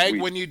the tag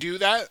when you do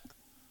that?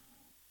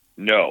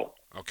 No.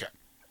 Okay.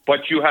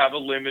 But you have a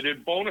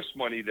limited bonus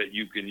money that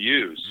you can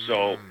use.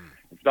 So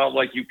it's not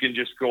like you can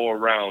just go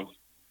around.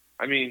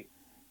 I mean,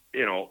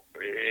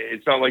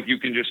 it's not like you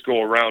can just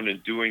go around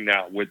and doing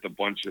that with a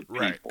bunch of people.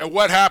 Right. And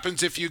what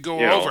happens if you go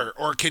over,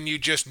 or can you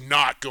just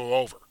not go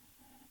over?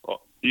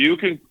 You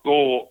can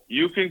go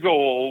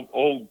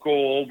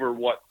over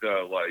what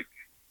the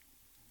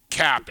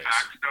cap is.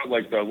 Tax,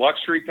 like the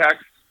luxury tax.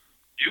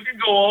 You can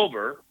go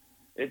over.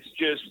 It's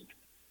just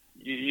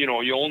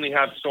you only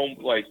have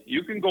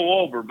you can go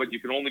over, but you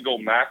can only go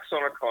max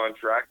on a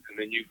contract, and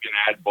then you can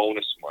add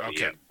bonus money.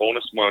 Okay. And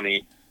bonus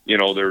money,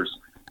 there's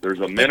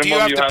a minimum you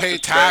have you to have pay to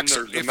tax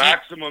spend. There's a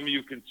maximum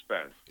you can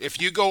spend.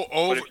 If you go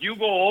over, but if you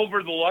go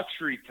over the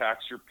luxury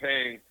tax, you're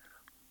paying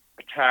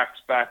a tax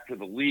back to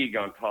the league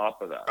on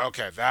top of that.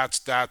 Okay, that's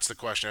the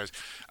question.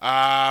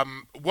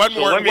 One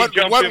more. Let me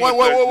jump in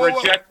with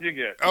rejecting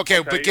it. Okay,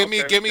 but give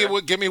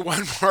me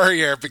one more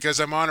here because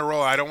I'm on a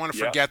roll. I don't want to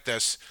forget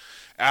this,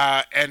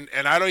 and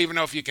I don't even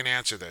know if you can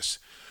answer this.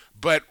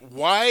 But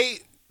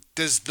why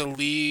does the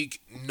league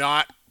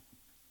not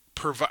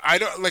provide? I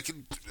don't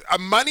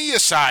money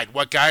aside,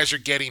 what guys are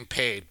getting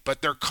paid,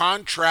 but their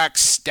contract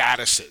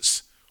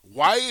statuses.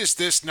 Why is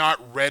this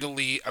not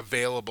readily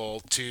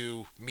available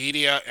to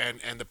media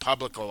and the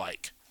public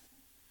alike?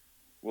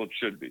 Well, it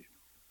should be.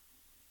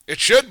 It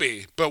should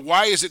be, but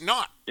why is it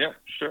not? Yeah,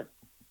 sure.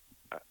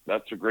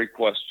 That's a great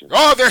question.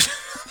 Oh, that's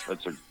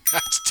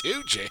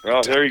 2, Jay.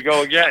 Well, there you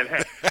go again.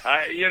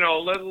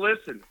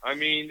 Listen. I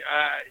mean,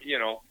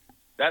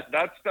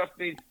 that stuff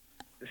needs.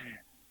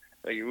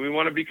 We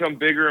want to become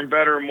bigger and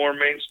better and more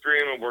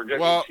mainstream, and we're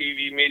getting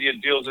TV media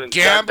deals and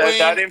gambling,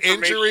 that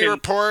information injury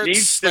reports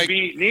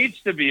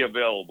needs to be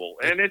available,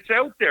 and it's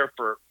out there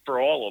for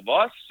all of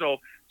us. So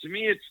to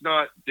me, it's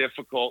not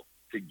difficult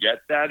to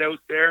get that out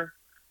there.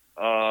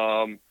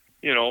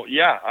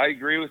 I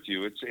agree with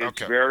you. It's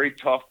very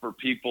tough for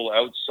people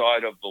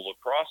outside of the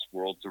lacrosse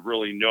world to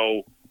really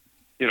know,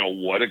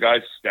 what a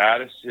guy's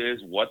status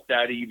is, what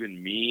that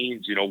even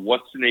means.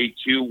 What's an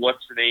A2,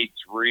 what's an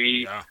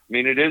A3. Yeah. I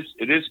mean, it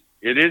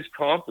is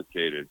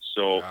complicated.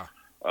 So, Yeah.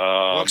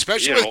 Well,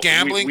 especially with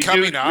gambling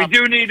coming up, we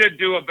do need to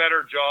do a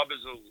better job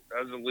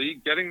as a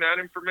league getting that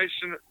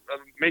information,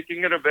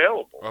 making it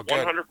available. Well,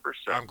 good. 100%.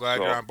 I'm glad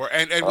you're on board.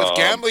 And with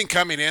gambling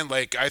coming in,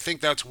 like, I think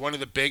that's one of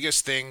the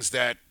biggest things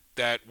that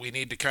we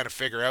need to kind of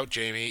figure out,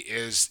 Jamie,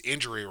 is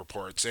injury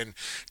reports and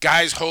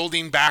guys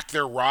holding back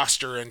their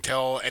roster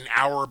until an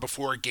hour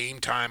before game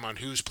time on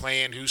who's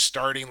playing, who's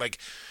starting. Like,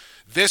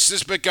 this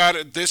has got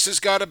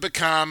to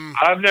become.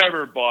 I've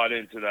never bought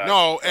into that.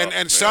 No, stuff,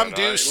 and some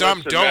do,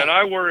 some don't. Man,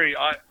 I worry.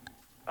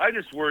 I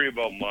just worry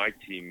about my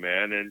team,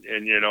 man. And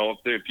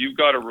if you've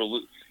got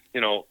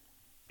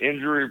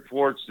injury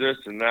reports, this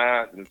and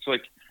that, and it's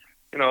like,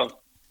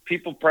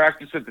 people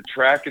practice at the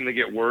track and they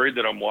get worried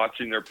that I'm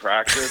watching their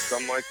practice.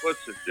 I'm like,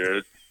 listen,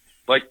 dude,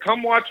 like,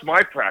 come watch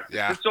my practice.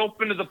 Yeah. It's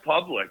open to the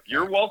public.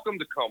 You're welcome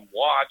to come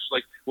watch.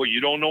 Like,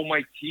 you don't know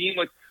my team?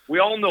 Like, we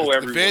all know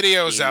everyone. The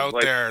video's out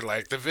there.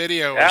 Like, the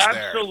video is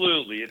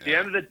absolutely. there. At the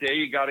end of the day,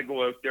 you got to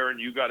go out there and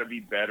you got to be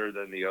better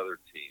than the other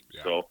team.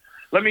 Yeah. So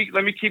let me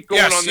keep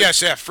going on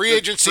this. Yes. Free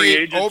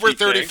agency over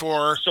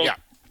 34. So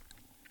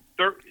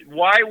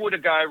why would a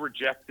guy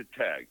reject the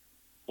tag?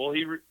 Well,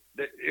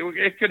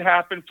 it could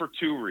happen for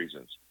two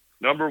reasons.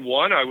 Number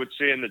one, I would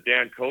say in the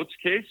Dan Coates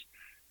case,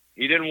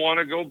 he didn't want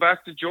to go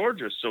back to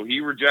Georgia, so he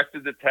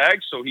rejected the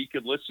tag so he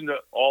could listen to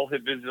all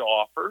of his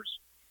offers.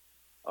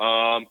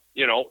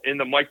 In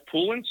the Mike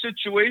Poulin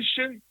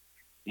situation,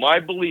 my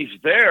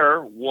belief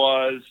there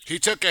was he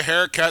took a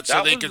haircut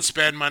so they could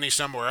spend money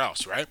somewhere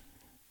else, right?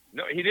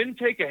 No, he didn't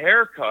take a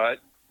haircut,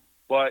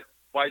 but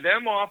by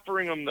them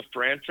offering him the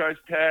franchise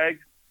tag,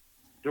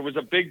 there was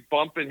a big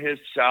bump in his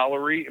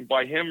salary, and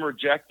by him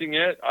rejecting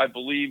it, I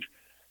believe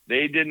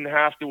they didn't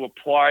have to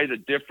apply the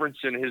difference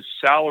in his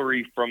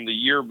salary from the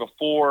year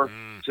before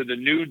to the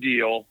new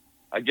deal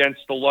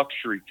against the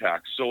luxury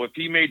tax. So if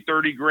he made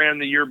 $30,000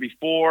 the year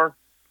before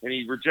and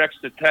he rejects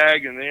the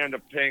tag and they end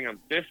up paying him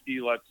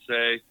 $50,000, let's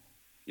say,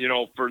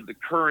 for the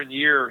current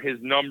year,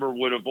 his number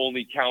would have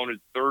only counted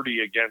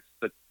 30 against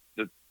the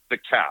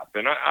cap.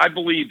 And I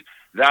believe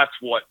that's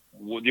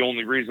the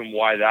only reason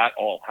why that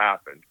all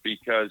happened,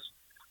 because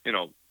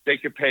they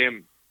could pay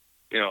him.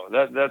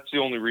 That's the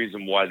only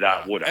reason why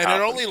that would happen.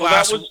 And it only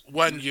lasts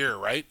 1 year,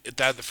 right?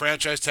 That the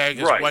franchise tag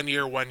is right. 1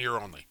 year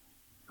only.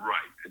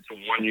 Right. It's a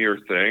 1 year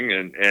thing.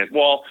 And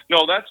well,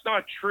 no, that's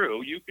not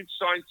true. You could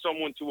sign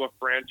someone to a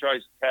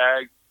franchise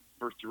tag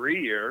for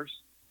 3 years.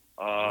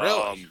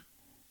 Really?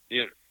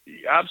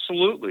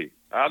 Absolutely.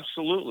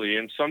 Absolutely.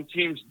 And some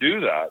teams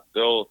do that.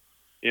 They'll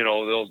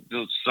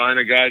sign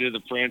a guy to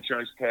the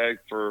franchise tag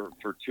for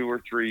 2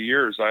 or 3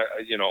 years.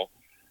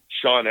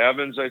 Sean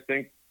Evans, I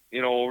think,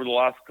 over the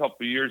last couple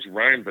of years,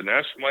 Ryan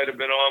Benesh might have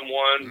been on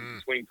one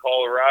between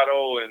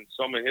Colorado and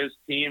some of his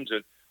teams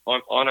and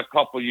on a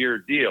couple year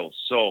deals.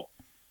 So,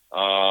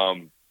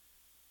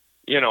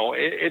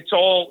 it's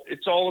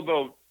all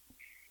about,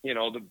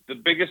 the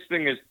biggest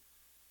thing is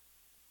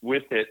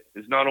with it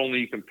is not only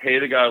you can pay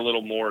the guy a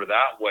little more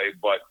that way,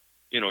 but,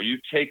 you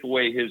take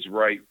away his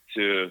right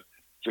to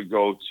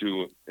go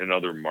to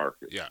another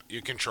market. Yeah.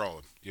 You control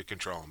him.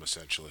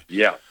 Essentially.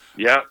 Yeah.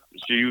 Yeah.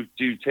 So you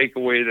take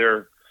away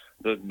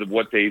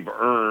what they've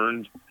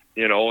earned,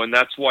 and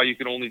that's why you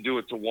can only do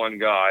it to one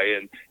guy.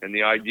 And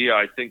the idea,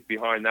 I think,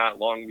 behind that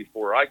long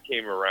before I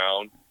came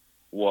around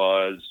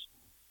was,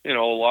 a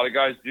lot of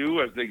guys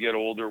do as they get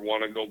older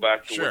want to go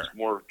back to what's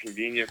more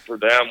convenient for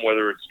them,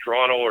 whether it's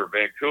Toronto or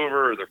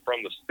Vancouver or they're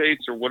from the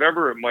States or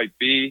whatever it might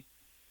be.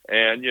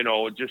 And,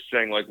 just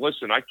saying like,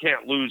 listen, I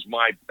can't lose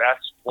my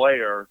best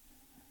player,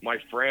 my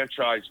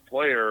franchise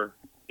player,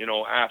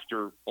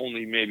 after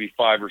only maybe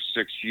 5 or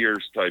 6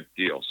 years type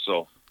deal.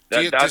 So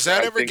does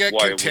that ever get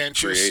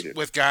contentious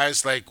with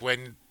guys, like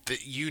when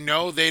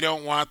they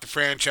don't want the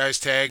franchise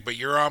tag, but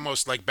you're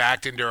almost like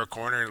backed into a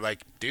corner,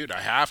 like, dude,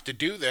 I have to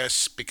do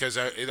this because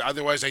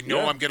otherwise I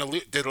know I'm going to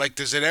lose.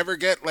 Does it ever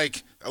get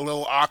like a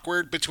little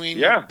awkward between?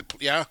 Yeah.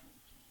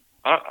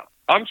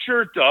 I'm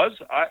sure it does.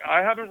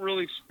 I haven't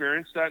really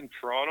experienced that in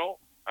Toronto.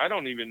 I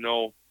don't even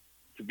know,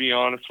 to be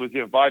honest with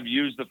you, if I've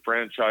used the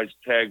franchise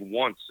tag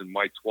once in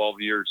my 12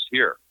 years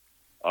here.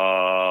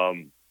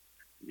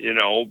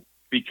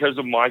 Because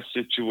of my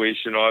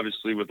situation,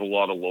 obviously, with a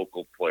lot of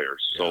local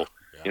players. So,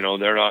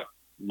 they're not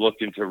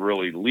looking to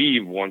really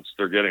leave once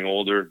they're getting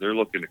older. They're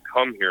looking to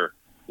come here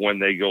when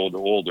they go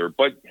older.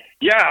 But,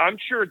 yeah, I'm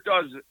sure it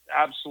does,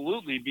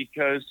 absolutely,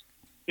 because,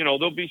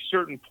 there'll be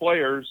certain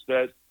players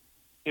that,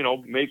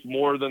 make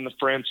more than the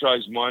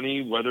franchise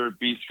money, whether it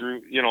be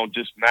through,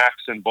 just max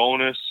and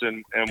bonus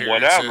and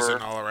whatever.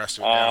 And all the rest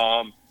of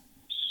it,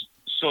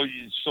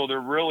 So they're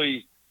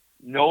really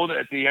know that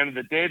at the end of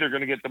the day they're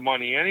going to get the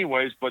money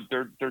anyways, but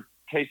they're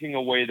taking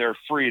away their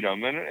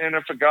freedom. And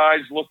if a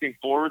guy's looking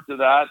forward to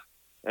that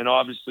and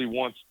obviously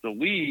wants to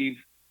leave,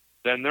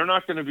 then they're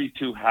not going to be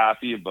too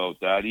happy about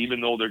that,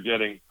 even though they're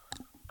getting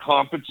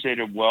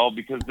compensated well,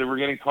 because they were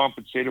getting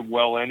compensated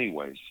well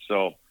anyways.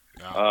 So,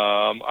 Yeah.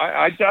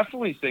 I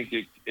definitely think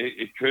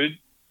it could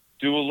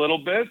do a little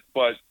bit,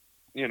 but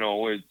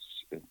it's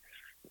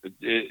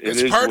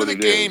is part what of the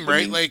it game, is. right?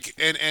 I mean, like,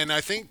 and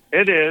I think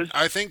it is.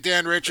 Dan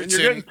And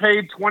Richardson. you're getting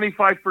paid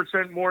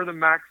 25% more than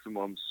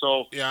maximum.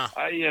 So, Yeah.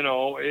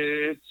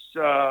 it's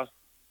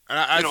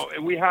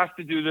we have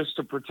to do this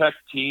to protect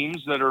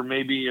teams that are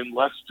maybe in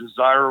less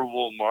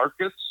desirable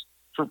markets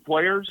for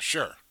players.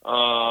 Sure.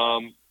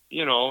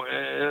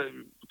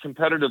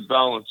 Competitive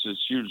balance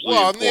is hugely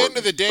well, important. at the end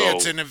of the day, So,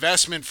 it's an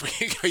investment for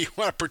you. You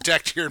want to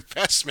protect your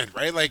investment,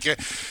 right? Like,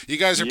 you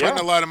guys are Yeah.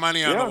 putting a lot of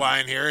money on Yeah. the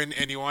line here,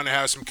 and you want to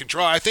have some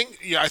control. I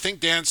think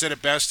Dan said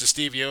it best to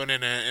Steve Ewan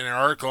in an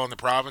article in the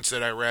Province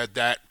that I read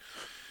that,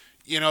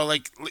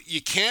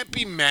 you can't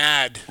be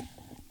mad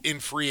in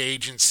free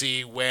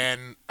agency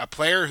when a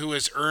player who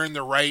has earned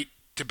the right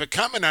to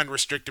become an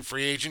unrestricted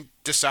free agent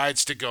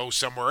decides to go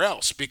somewhere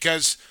else,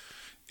 because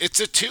it's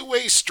a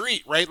two-way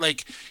street, right?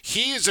 Like,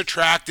 he has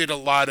attracted a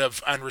lot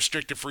of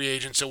unrestricted free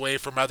agents away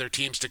from other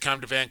teams to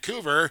come to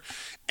Vancouver,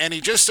 and he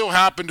just so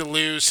happened to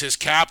lose his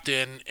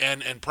captain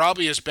and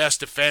probably his best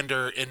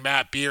defender in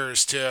Matt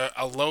Beers to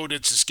a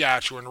loaded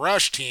Saskatchewan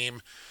Rush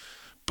team.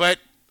 But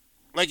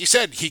like you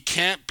said, he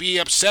can't be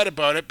upset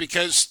about it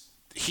because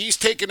he's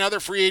taken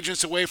other free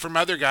agents away from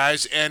other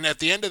guys, and at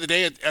the end of the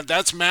day,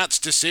 that's Matt's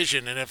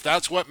decision, and if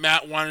that's what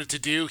Matt wanted to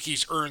do,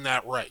 he's earned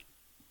that right.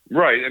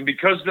 Right, and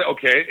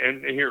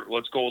and here,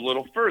 let's go a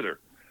little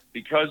further.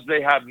 Because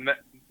they have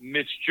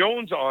Mitch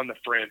Jones on the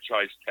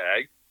franchise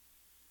tag,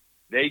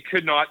 they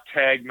could not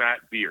tag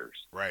Matt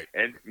Beers. Right.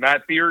 And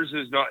Matt Beers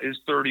is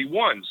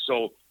 31,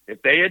 so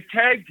if they had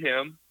tagged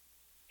him,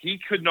 he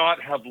could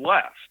not have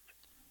left.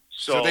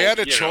 So they had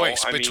a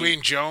choice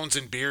between Jones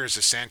and Beers,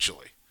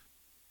 essentially.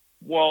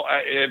 Well,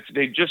 if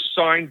they just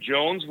signed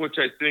Jones, which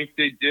I think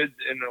they did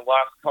in the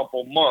last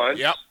couple months,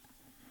 Yep.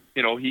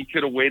 He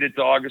could have waited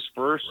to August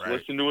 1st, Right.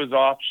 listened to his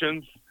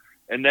options,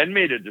 and then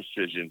made a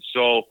decision.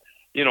 So,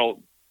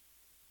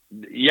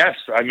 yes,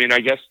 I mean, I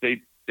guess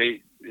they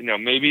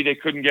maybe they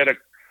couldn't get a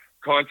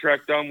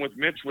contract done with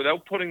Mitch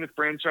without putting the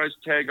franchise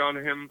tag on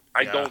him.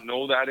 I don't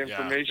know that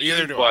information.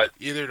 Either do but,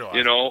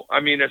 I. I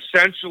mean,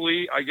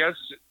 essentially, I guess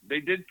they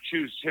did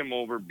choose him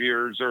over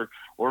Beers,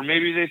 or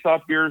maybe they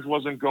thought Beers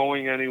wasn't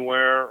going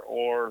anywhere,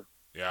 or,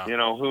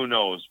 who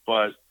knows.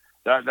 But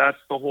that's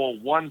the whole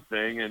one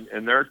thing,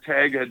 and their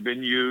tag had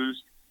been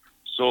used,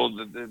 so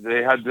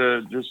they had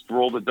to just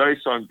roll the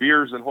dice on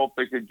Beers and hope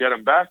they could get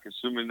him back,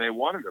 assuming they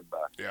wanted him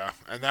back. Yeah,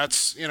 and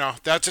that's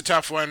a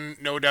tough one,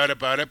 no doubt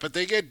about it. But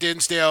they get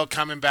Dinsdale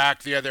coming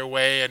back the other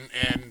way,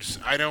 and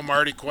I know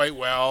Marty quite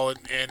well,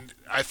 and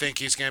I think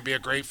he's going to be a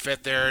great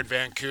fit there in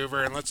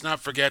Vancouver. And let's not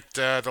forget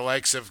the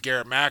likes of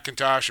Garrett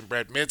McIntosh and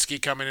Brett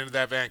Midsky coming into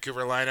that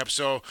Vancouver lineup.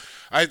 So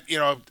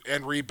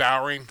and Reed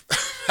Bowering,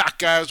 that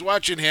guy, I was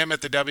watching him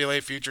at the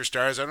WLA Future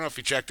Stars. I don't know if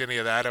you checked any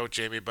of that out,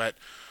 Jamie, but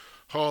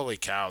holy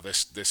cow,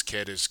 this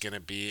kid is going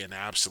to be an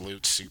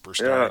absolute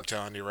superstar. Yeah. I'm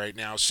telling you right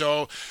now.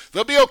 So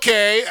they'll be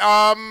okay.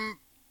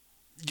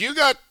 You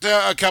got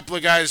a couple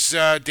of guys,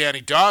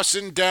 Danny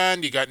Dawson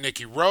done. You got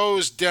Nicky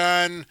Rose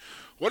done.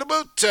 What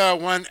about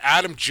one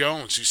Adam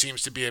Jones, who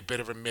seems to be a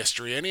bit of a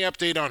mystery? Any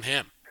update on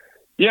him?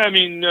 Yeah, I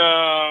mean,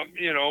 a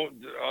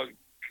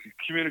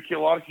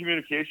lot of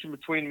communication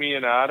between me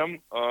and Adam.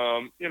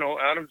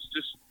 Adam's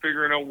just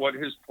figuring out what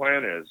his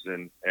plan is,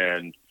 and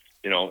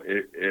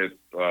if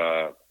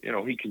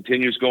he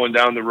continues going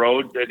down the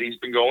road that he's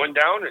been going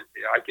down,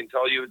 I can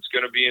tell you it's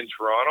going to be in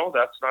Toronto.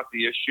 That's not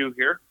the issue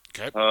here.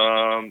 Okay.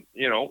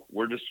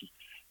 We're just,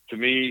 to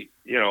me,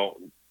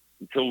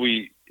 until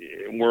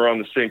we're on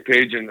the same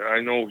page, and I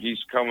know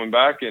he's coming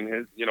back,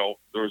 and there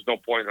was no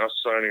point in us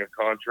signing a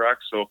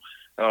contract. So,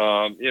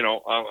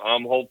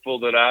 I'm hopeful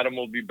that Adam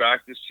will be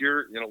back this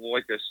year.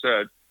 Like I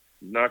said,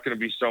 not going to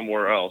be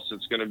somewhere else.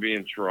 It's going to be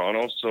in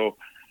Toronto. So,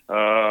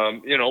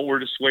 we're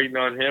just waiting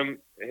on him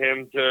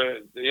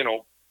to,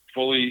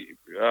 fully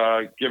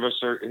give us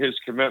his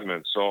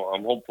commitment. So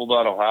I'm hopeful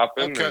that'll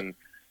happen. Okay.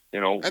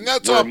 And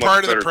that's all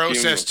part of the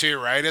process too,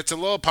 right? It's a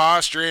little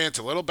posturing, it's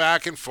a little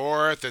back and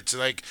forth. It's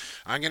like,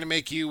 I'm going to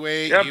make you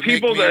wait. Yeah, you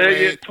people, make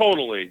me wait.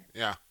 Totally.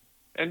 Yeah.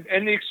 And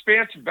the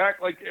expansion back,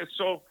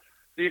 so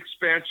the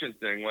expansion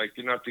thing,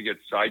 not to get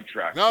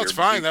sidetracked. No, it's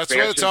fine. That's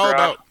what it's all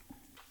about.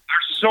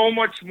 There's so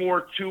much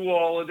more to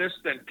all of this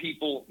than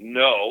people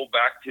know,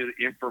 back to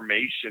the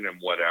information and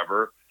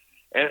whatever.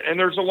 And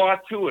there's a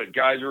lot to it.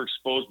 Guys are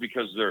exposed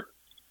because they're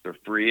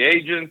free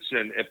agents,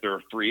 and if they're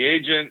a free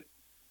agent,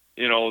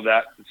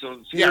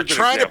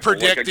 trying to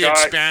predict the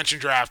expansion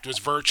draft was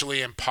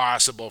virtually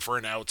impossible for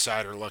an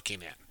outsider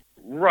looking in.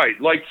 Right.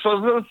 So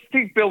let's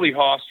take Billy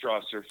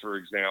Hofstrasser, for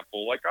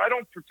example. I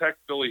don't protect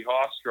Billy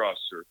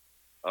Hofstrasser.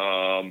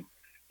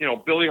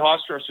 Billy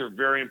Hofstrasser, a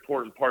very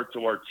important part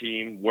to our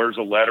team, wears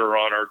a letter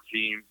on our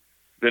team,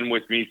 been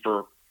with me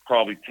for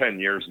probably 10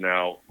 years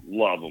now.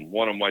 Love him.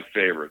 One of my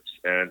favorites,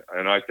 and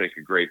I think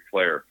a great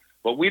player.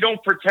 But we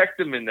don't protect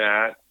him in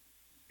that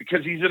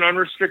because he's an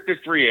unrestricted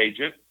free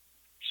agent.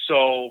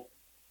 So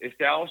if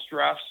Dallas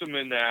drafts him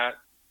in that,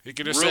 he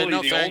could just say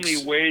no thanks.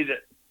 Only way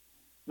that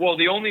Well,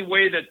 the only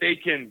way that they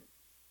can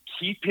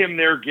keep him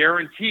there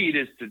guaranteed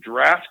is to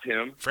draft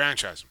him,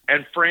 franchise him,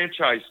 and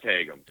franchise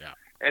tag him. Yeah.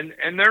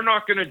 And they're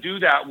not going to do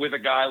that with a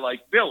guy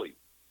like Billy.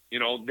 You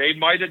know, they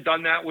might have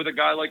done that with a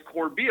guy like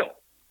Corbeil.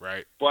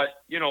 Right. But,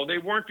 you know, they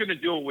weren't going to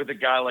do it with a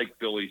guy like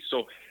Billy.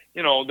 So,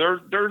 you know,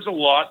 there's a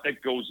lot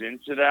that goes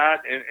into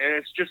that. And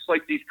it's just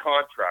like these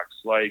contracts.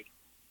 Like,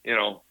 you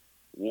know,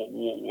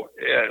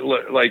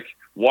 like,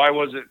 why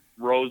was it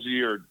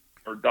Rosie or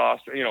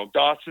Dawson? You know,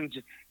 Dawson's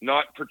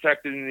not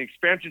protected in the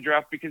expansion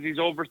draft because he's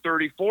over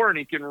 34 and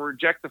he can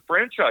reject the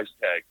franchise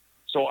tag.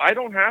 So I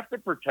don't have to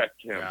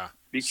protect him. Yeah.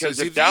 Because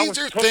so if Dallas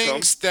these are took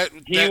things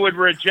him, he would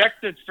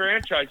reject his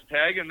franchise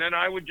tag, and then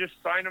I would just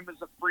sign him as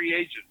a free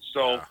agent.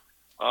 So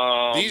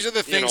these are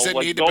the things that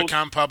need to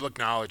become public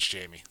knowledge,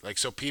 Jamie. Like,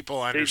 so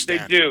people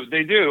understand.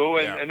 They do,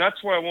 and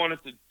that's why I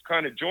wanted to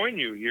kind of join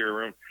you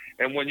here.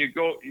 And when you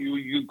go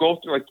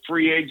through like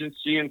free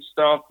agency and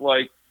stuff,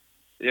 like,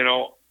 you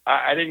know,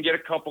 I didn't get a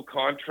couple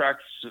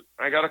contracts.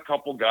 I got a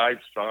couple guys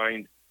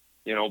signed,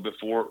 you know,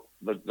 before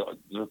the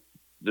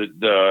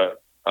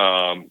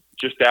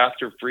just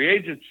after free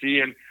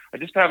agency, and I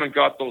just haven't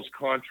got those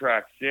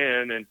contracts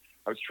in, and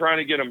I was trying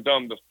to get them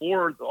done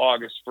before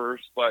August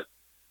 1st, but,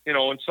 you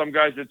know, and some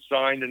guys had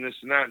signed and this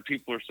and that, and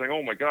people are saying,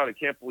 oh my God, I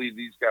can't believe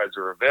these guys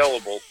are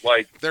available.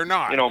 Like, they're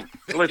not. You know,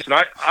 listen,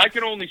 I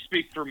can only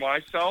speak for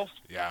myself.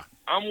 Yeah.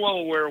 I'm well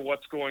aware of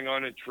what's going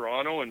on in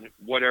Toronto and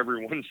what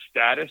everyone's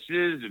status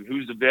is and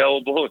who's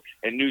available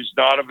and who's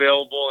not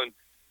available. And,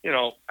 you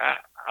know,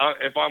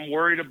 if I'm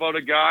worried about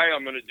a guy,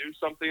 I'm going to do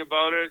something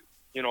about it.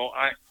 You know,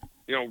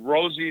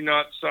 Rosie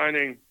not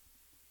signing,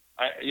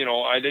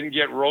 I didn't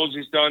get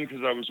Rosie's done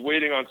because I was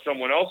waiting on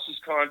someone else's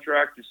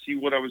contract to see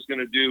what I was going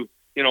to do.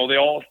 You know, they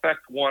all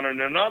affect one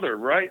another,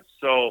 right?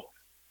 So,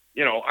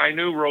 you know, I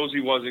knew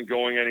Rosie wasn't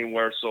going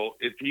anywhere. So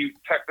if he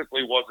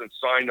technically wasn't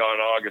signed on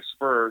August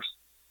 1st,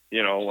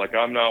 you know, like,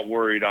 I'm not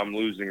worried I'm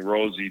losing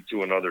Rosie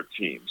to another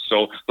team.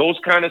 So those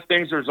kind of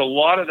things, there's a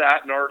lot of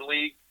that in our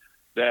league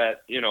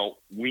that, you know,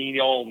 we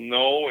all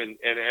know and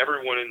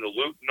everyone in the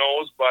loop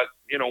knows, but,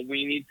 you know,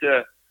 we need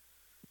to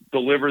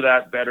deliver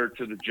that better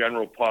to the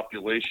general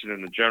population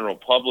and the general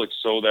public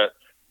so that,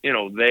 you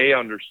know, they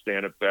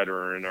understand it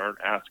better and aren't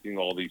asking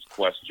all these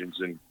questions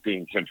and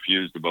being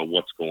confused about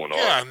what's going on.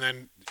 Yeah, and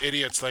then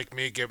idiots like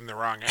me give them the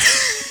wrong answer.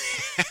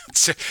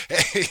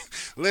 Hey,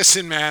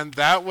 listen, man,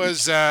 that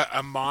was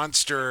a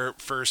monster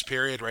first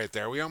period right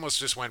there. We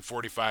almost just went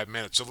 45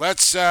 minutes. So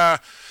let's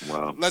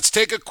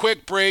take a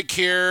quick break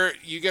here.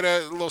 You get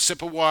a little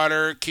sip of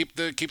water, keep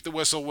the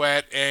whistle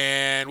wet,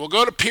 and we'll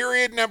go to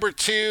period number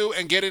 2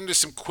 and get into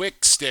some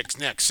quick sticks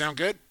next. Sound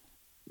good?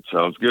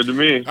 Sounds good to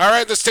me. All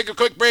right, let's take a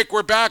quick break.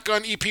 We're back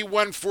on EP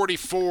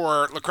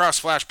 144, Lacrosse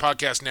Flash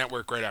Podcast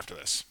Network, right after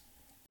this.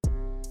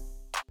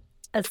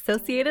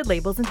 Associated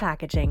Labels and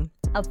Packaging,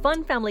 a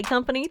fun family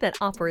company that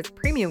offers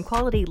premium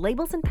quality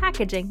labels and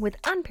packaging with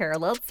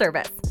unparalleled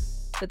service.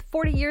 With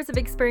 40 years of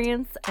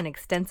experience, an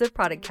extensive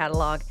product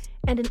catalog,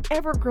 and an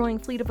ever-growing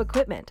fleet of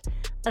equipment,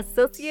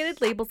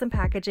 Associated Labels and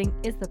Packaging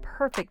is the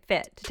perfect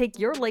fit to take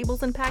your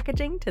labels and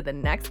packaging to the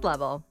next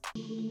level.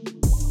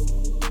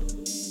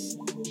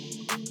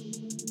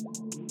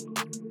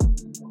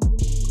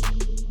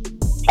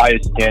 Hi,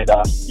 it's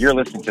Canada. You're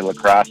listening to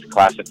Lacrosse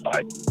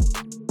Classified.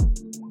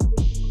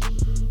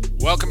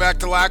 Welcome back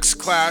to Lax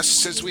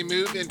Class as we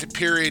move into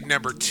period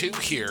number 2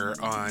 here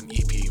on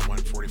EP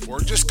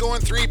 144. Just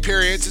going 3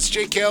 periods. It's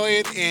Jake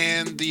Elliott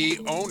and the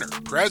owner,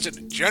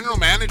 president, general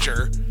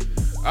manager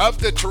of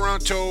the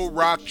Toronto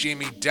Rock,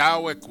 Jamie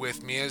Dawick,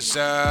 with me. As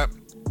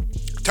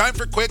time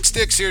for quick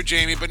sticks here,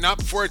 Jamie, but not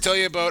before I tell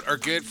you about our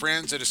good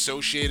friends at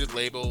Associated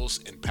Labels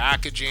and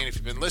Packaging. If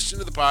you've been listening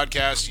to the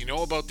podcast, you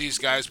know about these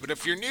guys, but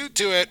if you're new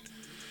to it,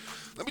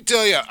 let me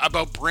tell you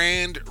about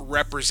brand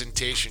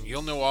representation.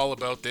 You'll know all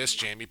about this,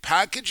 Jamie.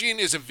 Packaging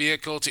is a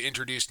vehicle to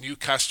introduce new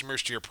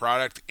customers to your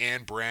product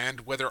and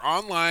brand, whether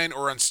online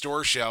or on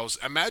store shelves.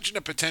 Imagine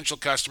a potential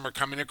customer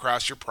coming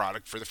across your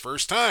product for the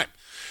first time.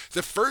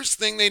 The first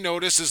thing they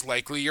notice is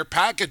likely your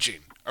packaging.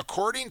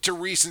 According to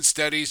recent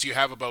studies, you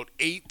have about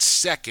 8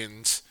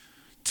 seconds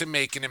to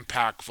make an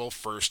impactful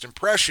first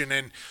impression.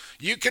 And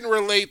you can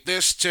relate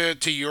this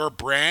to your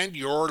brand,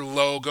 your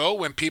logo.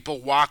 When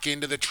people walk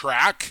into the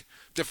track,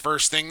 the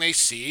first thing they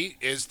see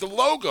is the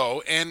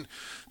logo. And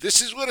this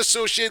is what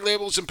Associated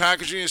Labels and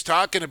Packaging is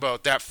talking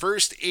about. That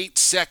first 8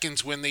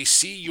 seconds when they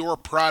see your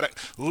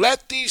product.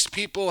 Let these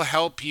people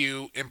help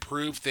you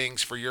improve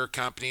things for your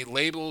company.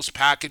 Labels,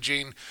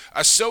 packaging.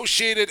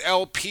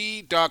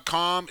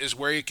 AssociatedLP.com is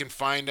where you can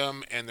find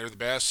them, and they're the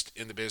best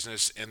in the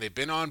business. And they've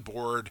been on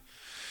board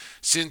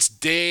since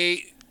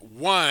day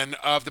 1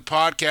 of the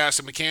podcast,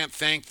 and we can't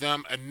thank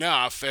them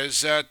enough.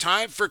 As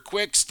time for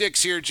quick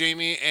sticks here,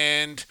 Jamie,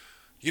 and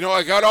you know,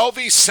 I got all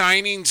these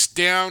signings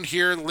down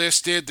here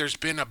listed. There's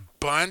been a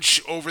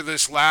bunch over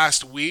this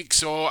last week,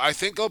 so I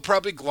think I'll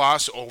probably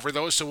gloss over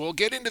those. So we'll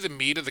get into the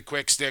meat of the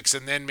quick sticks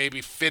and then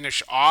maybe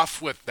finish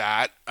off with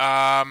that.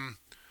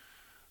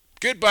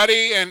 good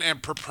buddy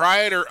and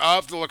proprietor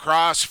of the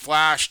Lacrosse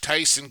Flash,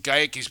 Tyson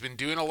Geik. He's been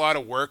doing a lot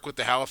of work with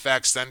the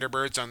Halifax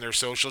Thunderbirds on their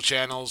social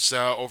channels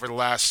over the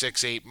last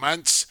 6-8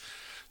 months.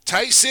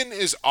 Tyson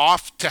is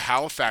off to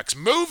Halifax,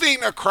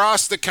 moving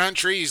across the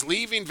country. He's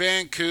leaving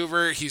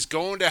Vancouver. He's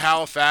going to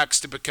Halifax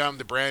to become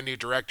the brand new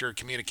director of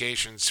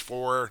communications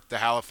for the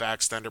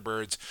Halifax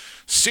Thunderbirds.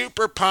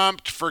 Super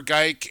pumped for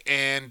Geik,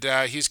 and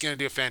he's going to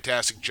do a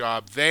fantastic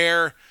job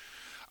there.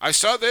 I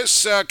saw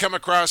this come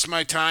across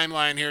my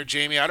timeline here,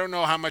 Jamie. I don't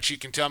know how much you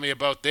can tell me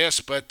about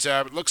this, but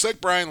it looks like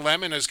Brian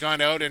Lemon has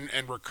gone out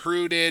and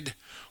recruited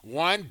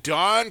one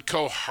Don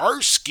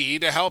Koharski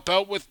to help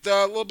out with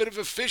a little bit of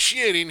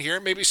officiating here,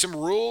 maybe some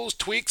rules,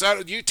 tweaks.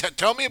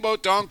 Tell me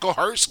about Don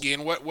Koharski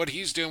and what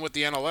he's doing with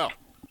the NLL.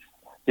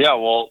 Yeah,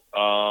 well,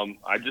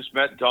 I just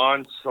met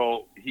Don,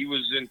 so he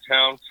was in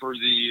town for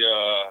the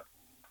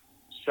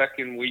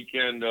second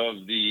weekend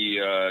of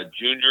the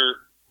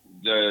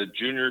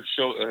junior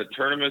show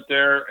tournament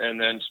there, and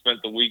then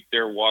spent the week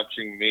there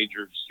watching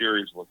Major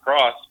Series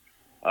lacrosse.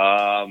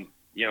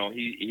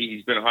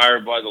 He's been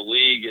hired by the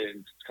league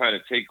and kind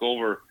of take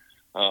over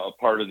a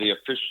part of the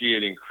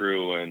officiating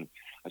crew, and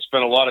I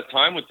spent a lot of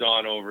time with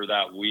Don over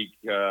that week.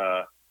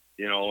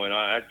 And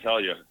I tell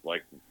you,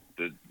 like,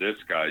 this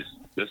guy's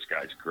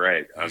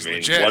great. He's I mean,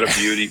 legit. What a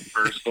beauty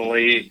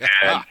personally,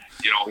 and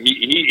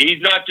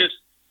he's not just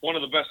one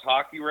of the best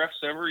hockey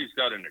refs ever. He's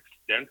got an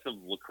extensive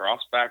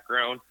lacrosse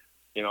background.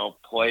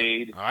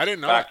 Played I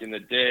didn't know back in the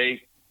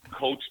day,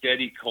 coached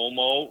Eddie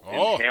Como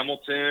in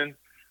Hamilton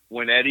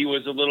when Eddie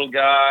was a little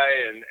guy,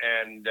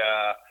 and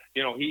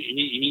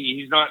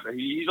he's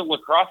a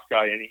lacrosse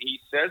guy, and he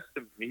said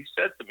to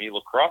me,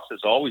 lacrosse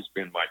has always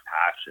been my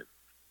passion,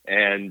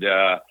 and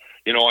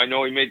I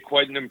know he made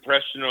quite an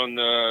impression on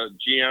the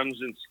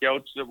GMs and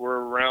scouts that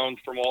were around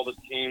from all the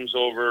teams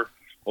over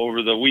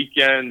the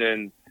weekend,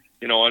 and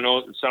I know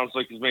it sounds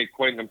like he's made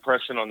quite an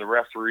impression on the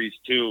referees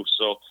too,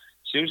 so.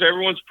 Seems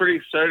everyone's pretty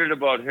excited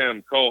about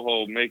him,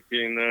 Coho,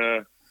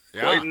 making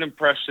quite an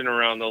impression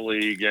around the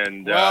league,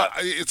 and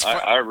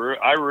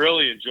I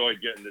really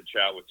enjoyed getting to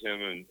chat with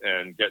him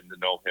and getting to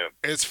know him.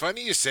 It's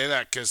funny you say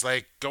that because,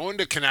 like, going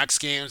to Canucks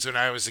games when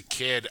I was a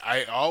kid,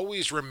 I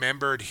always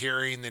remembered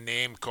hearing the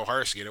name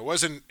Koharski, and it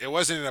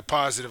wasn't in a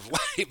positive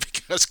light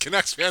because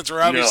Canucks fans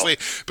were obviously,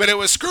 but it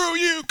was screw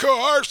you,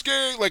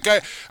 Koharski. Like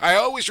I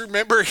always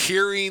remember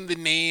hearing the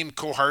name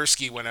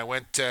Koharski when I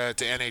went to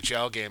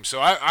NHL games.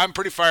 So I'm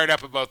pretty fired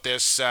up about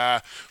this.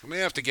 We may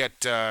have to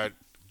get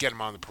him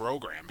on the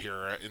program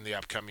here in the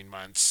upcoming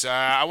months.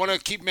 I want to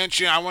keep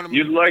mentioning.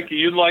 You'd like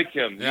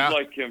him. Yeah. You'd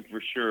like him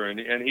for sure, and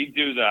he'd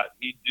do that.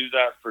 He'd do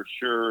that for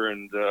sure.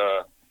 And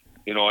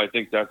I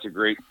think that's a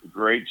great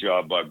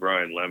job by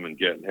Brian Lemon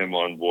getting him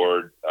on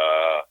board.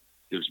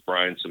 Gives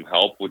Brian some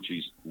help, which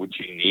he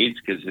needs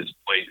because his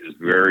plate is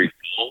very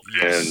full.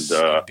 Yes,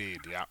 and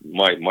indeed, yeah.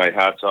 My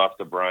hat's off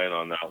to Brian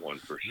on that one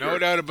for sure. No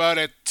doubt about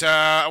it.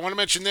 I want to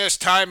mention this.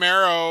 Ty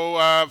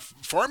Marrow,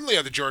 formerly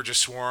of the Georgia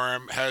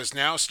Swarm, has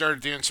now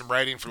started doing some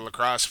writing for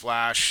Lacrosse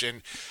Flash,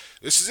 and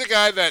this is a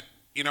guy that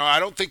I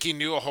don't think he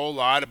knew a whole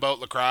lot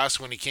about lacrosse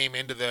when he came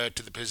into the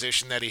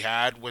position that he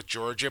had with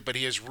Georgia, but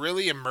he has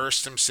really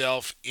immersed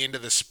himself into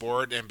the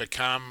sport and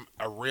become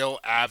a real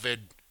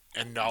avid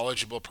and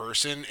knowledgeable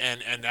person,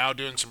 and now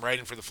doing some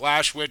writing for the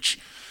Flash, which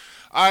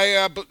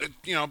I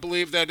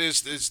believe that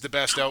is the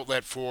best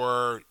outlet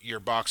for your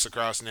box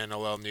lacrosse and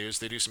NLL news.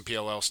 They do some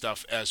PLL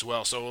stuff as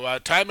well. So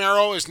Ty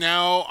Marrow is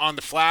now on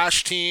the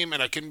Flash team,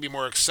 and I couldn't be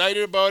more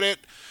excited about it.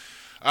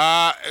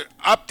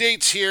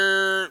 Updates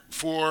here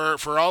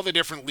for all the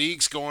different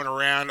leagues going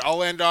around.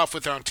 I'll end off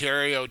with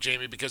Ontario,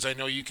 Jamie, because I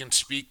know you can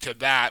speak to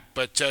that.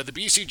 But the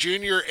BC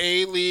Junior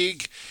A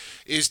League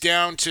is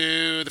down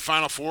to the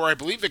Final Four. I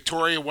believe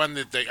Victoria won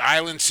the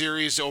Island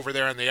Series over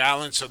there on the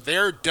island, so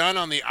they're done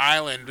on the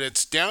island.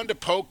 It's down to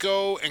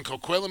Poco and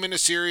Coquitlam in a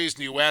series,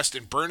 New West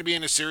and Burnaby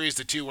in a series.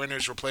 The two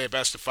winners will play a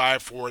best-of-5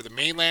 for the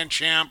mainland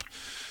champ.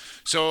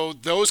 So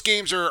those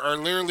games are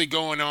literally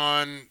going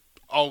on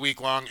all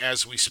week long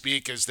as we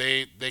speak, as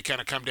they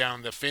kind of come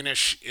down the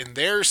finish in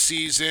their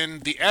season.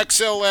 The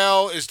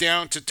XLL is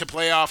down to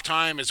playoff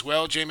time as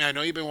well. Jamie, I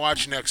know you've been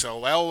watching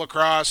XLL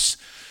lacrosse.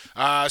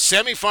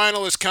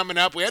 Semifinal is coming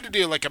up. We had to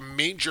do like a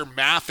major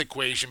math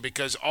equation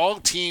because all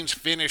teams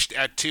finished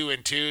at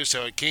 2-2,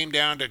 so it came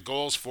down to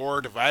goals for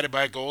divided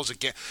by goals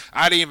again.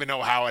 I don't even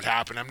know how it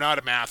happened. I'm not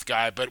a math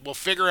guy, but we'll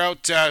figure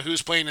out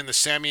who's playing in the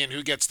semi and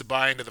who gets the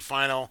bye into the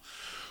final,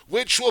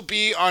 which will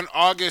be on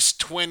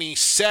August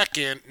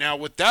 22nd. Now,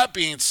 with that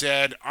being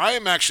said, I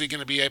am actually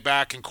going to be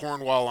back in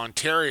Cornwall,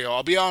 Ontario.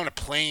 I'll be on a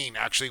plane,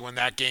 actually, when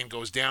that game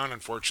goes down,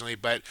 unfortunately.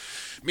 But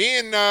me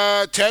and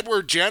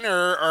Tedward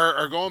Jenner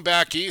are going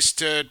back east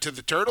to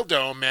the Turtle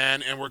Dome,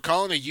 man, and we're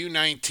calling a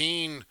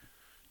U19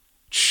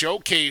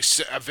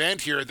 showcase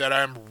event here that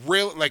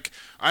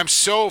I'm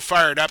so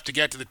fired up to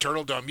get to the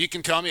Turtle Dome. You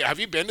can tell me, have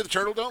you been to the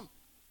Turtle Dome?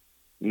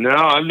 No,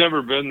 I've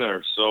never been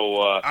there, so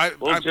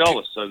I'm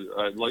jealous.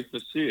 I'd like to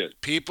see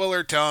it. People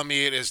are telling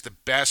me it is the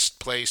best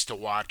place to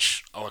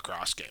watch a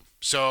lacrosse game.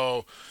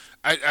 So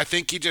I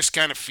think you just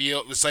kind of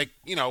feel it's like,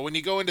 when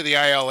you go into the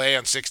ILA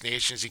on Six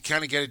Nations, you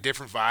kind of get a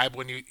different vibe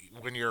when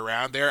you're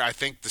around there. I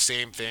think the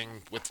same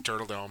thing with the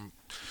Turtle Dome.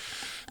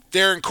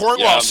 They're in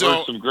Cornwall,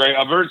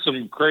 I've heard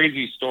some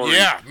crazy stories.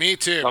 Yeah, me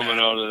too. Coming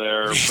out of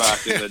there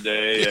back in the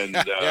day, and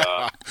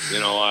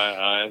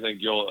I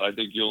think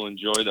you'll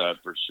enjoy that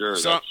for sure.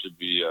 So, that should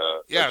be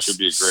a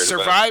great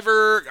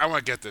Survivor. event. I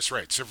want to get this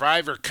right.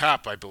 Survivor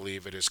Cup, I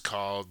believe it is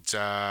called.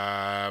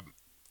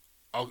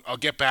 I'll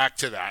get back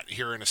to that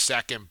here in a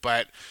second,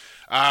 but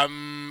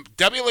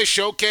WLA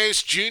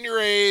Showcase Junior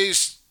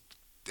A's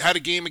had a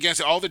game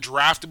against all the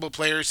draftable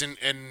players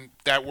and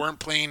that weren't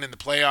playing in the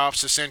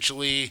playoffs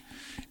essentially.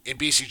 In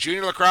BC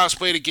Junior Lacrosse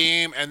played a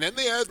game, and then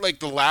they had like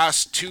the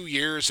last 2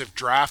 years of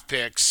draft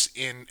picks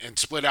and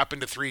split up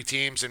into 3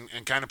 teams and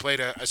kind of played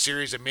a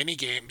series of mini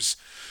games.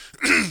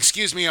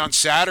 Excuse me, on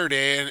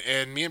Saturday,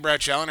 and me and Brad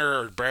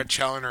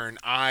Challoner and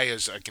I,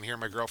 as I can hear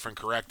my girlfriend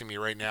correcting me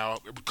right now,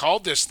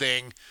 called this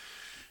thing.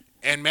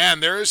 And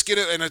man, it's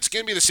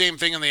gonna be the same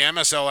thing in the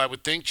MSL, I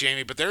would think,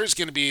 Jamie. But there is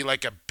gonna be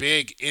like a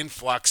big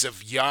influx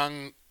of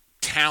young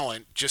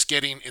talent just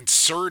getting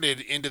inserted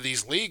into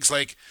these leagues,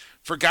 like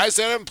for guys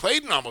that haven't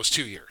played in almost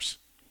 2 years.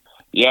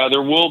 Yeah,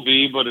 there will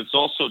be, but it's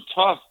also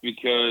tough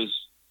because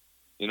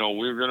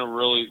we're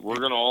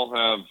gonna all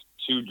have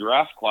 2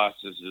 draft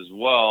classes as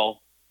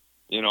well.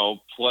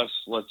 Plus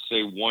let's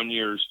say 1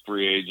 year's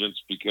free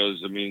agents because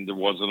there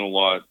wasn't a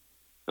lot.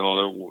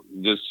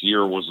 This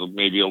year was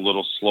maybe a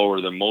little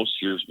slower than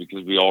most years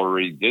because we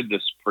already did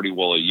this pretty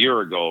well a year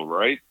ago,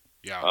 right?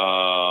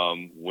 Yeah.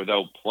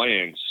 Without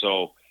playing.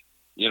 So,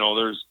 it's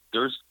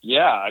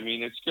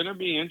going to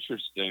be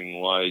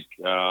interesting. Like,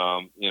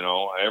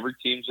 every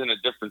team's in a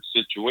different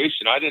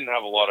situation. I didn't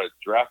have a lot of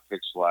draft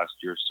picks last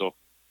year, so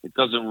it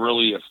doesn't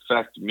really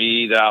affect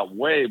me that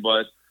way.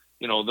 But,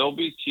 there'll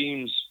be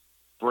teams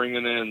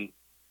bringing in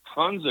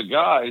tons of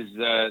guys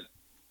that,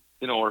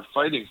 are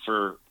fighting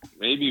for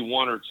maybe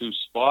 1 or 2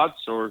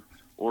 spots or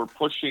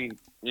pushing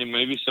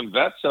maybe some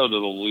vets out of the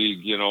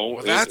league,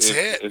 Well, that's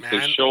if man.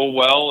 they show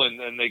well and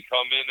they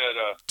come in at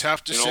a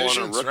tough decisions,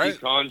 on a rookie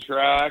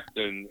contract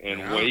and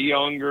way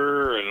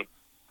younger and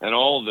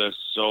all this.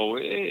 So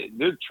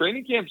the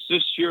training camps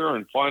this year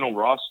and final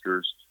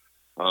rosters,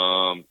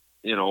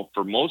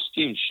 for most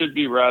teams should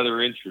be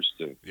rather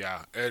interesting.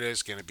 Yeah, it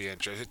is going to be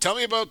interesting. Tell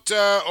me about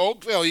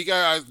Oakville. You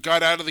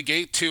got out of the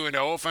gate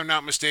 2-0, if I'm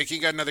not mistaken.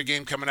 You got another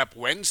game coming up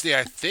Wednesday,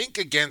 I think,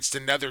 against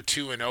another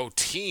 2-0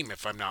 team,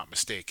 if I'm not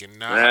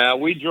mistaken.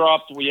 We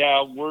dropped.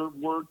 Yeah, we're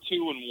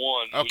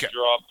 2-1. Okay. We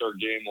dropped our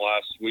game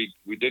last week.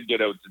 We did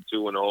get out to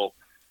 2-0.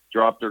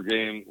 Dropped our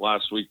game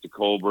last week to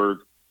Coburg.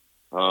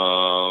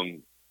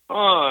 On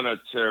a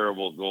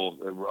terrible goal.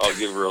 I'll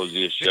give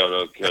Rosie a shout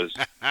out because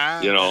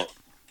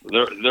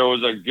there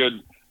was a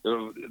good.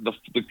 The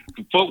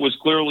foot was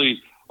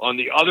clearly on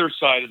the other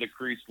side of the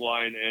crease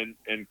line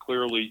and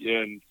clearly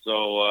in.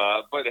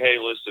 So, but hey,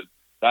 listen,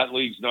 that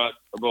league's not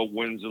about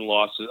wins and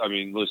losses.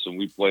 Listen,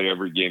 we play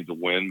every game to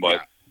win,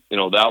 but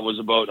that was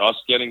about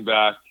us getting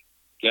back,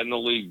 getting the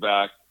league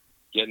back,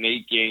 getting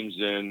 8 games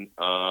in.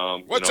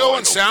 What's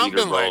Owen Sound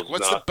been like?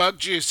 What's the Bug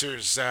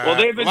Juicers? Well,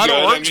 they've been a lot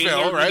good. of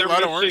Orangeville, right? A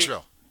lot of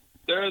Orangeville.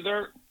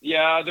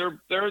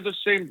 They're the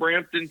same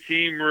Brampton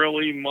team,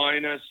 really,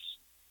 minus.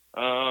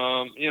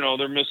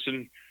 They're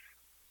missing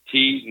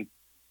Teat and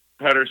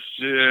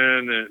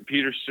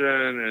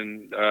Peterson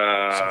and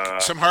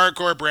some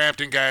hardcore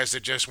Brampton guys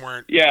that just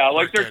weren't. Yeah,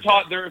 like they're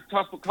top. They're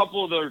tough. A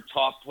couple of their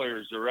top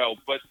players are out,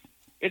 but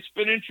it's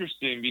been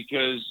interesting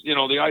because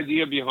the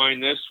idea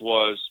behind this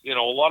was a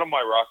lot of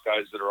my rock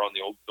guys that are on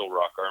the Oakville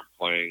Rock aren't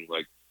playing,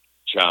 like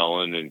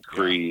Challen and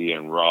Cree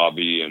and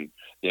Robbie, and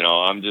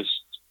I'm just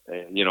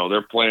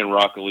they're playing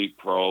Rock Elite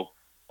Pro.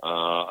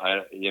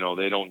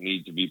 They don't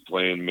need to be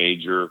playing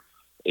major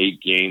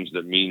 8 games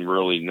that mean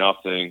really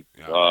nothing.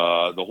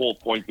 Yeah. The whole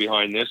point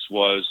behind this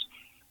was,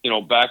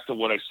 back to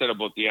what I said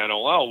about the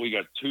NLL, we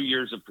got 2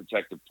 years of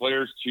protected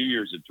players, 2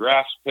 years of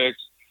draft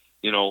picks.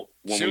 When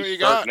we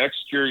start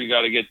next year, you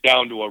got to get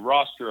down to a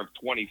roster of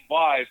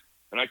 25,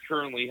 and I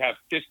currently have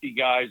 50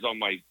 guys on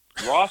my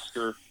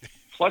roster,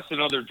 plus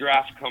another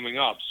draft coming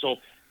up. So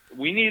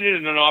we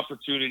needed an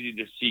opportunity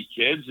to see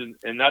kids,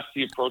 and that's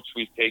the approach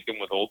we've taken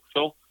with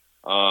Oakville.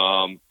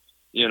 And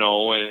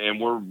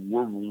we're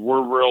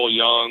real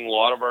young. A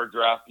lot of our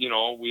draft,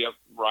 we have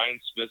Ryan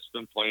Smith's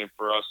been playing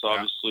for us.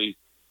 Obviously,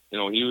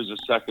 he was a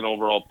 2nd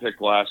overall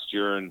pick last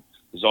year and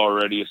is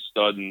already a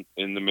stud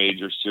in the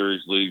major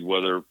series league,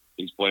 whether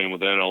he's playing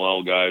with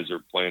NLL guys or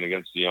playing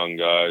against the young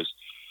guys.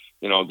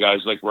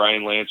 Guys like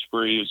Ryan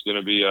Lanchbury, who's going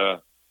to be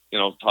a,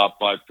 top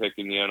 5 pick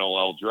in the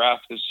NLL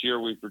draft this year.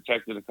 We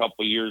protected a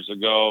couple of years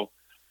ago,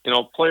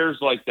 players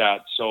like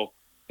that. So,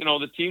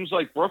 the teams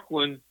like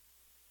Brooklyn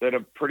that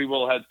have pretty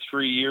well had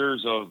 3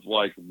 years of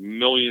like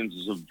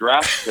millions of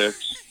draft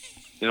picks,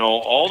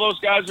 all those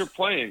guys are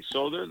playing.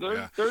 So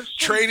there's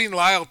trading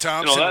Lyle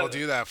Thompson will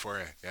do that for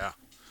you. Yeah.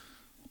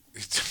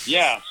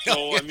 Yeah.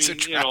 So,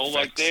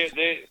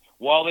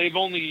 while they've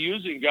only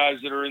using guys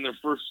that are in their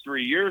first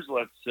 3 years,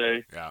 let's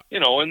say, Yeah.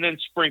 and then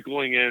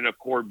sprinkling in a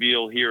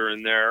Corbeil here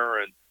and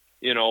there, and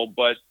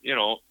but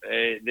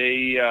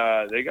they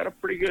got a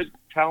pretty good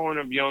talent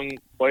of young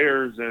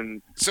players.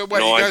 And so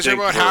what, you guys are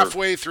about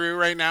halfway through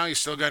right now? You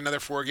still got another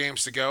 4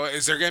 games to go.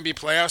 Is there going to be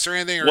playoffs or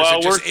anything, or is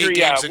it just 8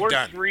 games and we're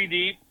done? 3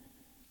 deep.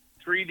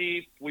 3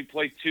 deep. We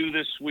play 2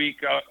 this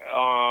week.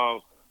 I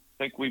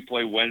think we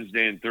play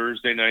Wednesday and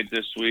Thursday night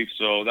this week,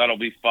 so that'll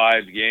be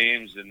 5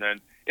 games. And then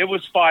it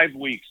was 5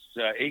 weeks,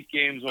 8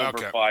 games over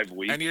 5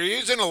 weeks. And you're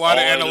using a lot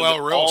of NLL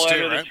rules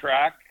too, right? The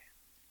track.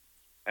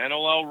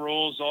 NLL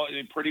rules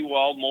pretty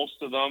well,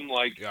 most of them,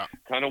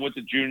 kind of what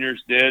the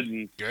juniors did,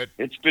 and good.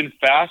 It's been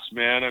fast,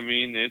 man. I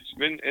mean, it's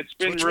been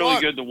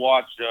really good to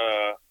watch.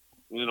 I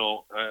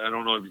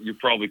don't know if you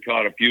probably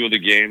caught a few of the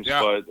games,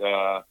 but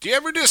do you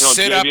ever just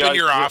sit up in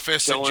your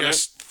office and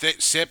just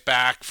sit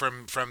back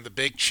from the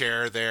big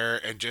chair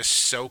there and just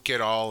soak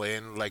it all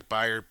in, like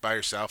by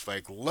yourself?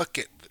 Like, look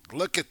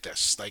at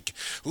this, like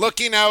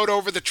looking out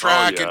over the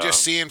track and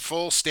just seeing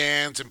full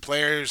stands and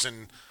players,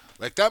 and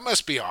like that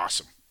must be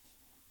awesome.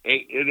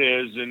 It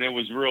is, and it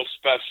was real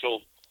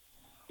special,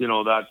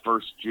 that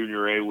first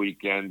Junior A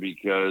weekend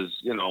because,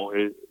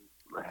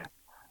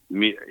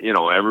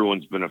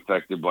 everyone's been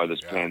affected by this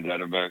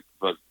pandemic.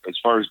 But as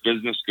far as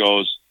business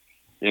goes,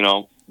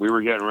 we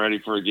were getting ready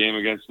for a game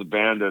against the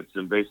Bandits,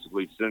 and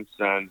basically since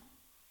then,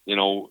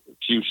 a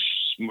few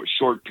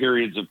short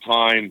periods of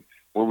time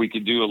where we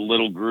could do a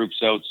little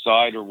groups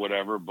outside or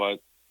whatever, but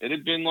it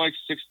had been like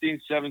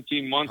 16,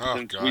 17 months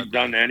since we've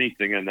done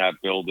anything in that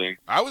building.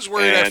 I was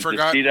worried I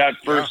forgot. To see that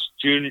first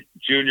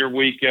junior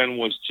weekend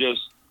was just,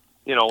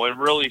 and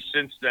really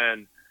since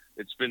then,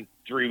 it's been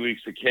 3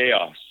 weeks of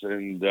chaos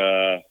and,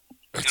 following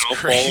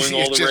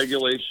all the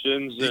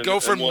regulations. You go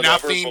from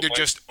nothing to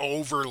just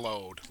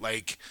overload.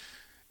 Like,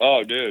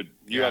 oh, dude,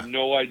 you have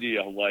no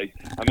idea. Like,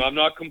 I'm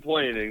not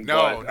complaining.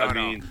 No, but, no. I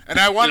mean, and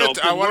I want to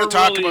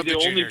talk about the the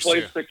only juniors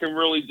place that can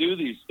really do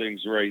these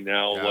things right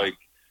now.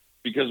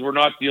 Because we're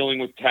not dealing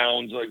with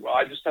towns. Like,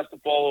 I just have to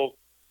follow,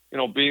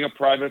 being a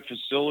private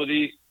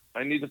facility,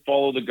 I need to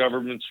follow the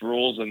government's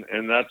rules,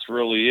 and that's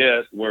really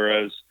it.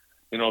 Whereas,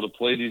 to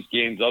play these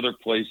games other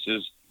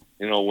places,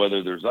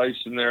 whether there's ice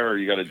in there or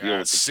you got to deal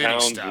with the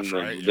towns stuff, and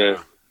right?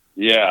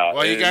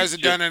 Well, you guys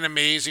have done an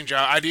amazing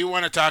job. I do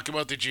want to talk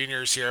about the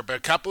juniors here, but a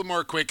couple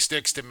more quick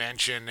sticks to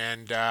mention,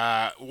 and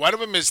one of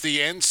them is the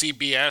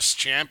NCBS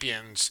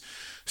champions,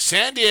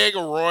 San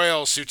Diego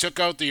Royals, who took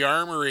out the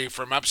Armory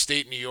from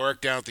upstate New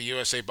York down at the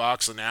USA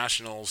Boxing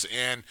Nationals.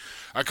 And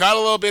I caught a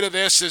little bit of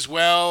this as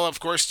well.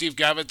 Of course, Steve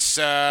Govett's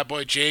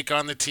boy Jake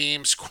on the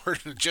team scored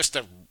just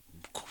a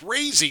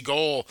crazy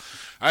goal.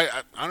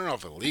 I don't know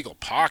if illegal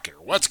pocket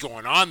or what's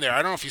going on there.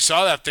 I don't know if you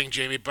saw that thing,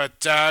 Jamie,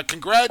 but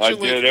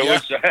congratulations.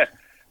 I did.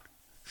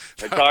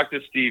 I talked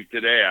to Steve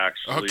today,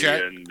 actually.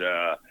 Okay. And,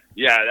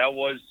 that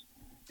was,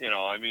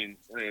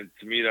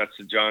 to me, that's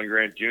the John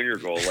Grant Jr.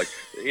 goal. Like,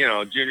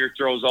 Junior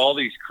throws all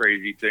these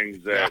crazy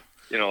things that,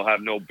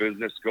 have no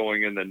business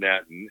going in the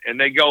net, and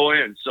they go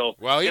in. So,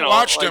 well, you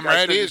watched him,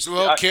 right? He's a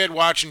little kid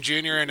watching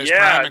Junior in his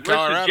prime in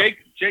Colorado.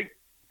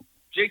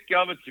 Jake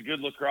Govett's a good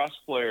lacrosse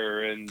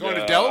player, and going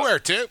to Delaware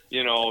too.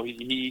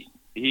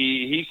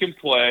 He can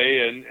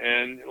play,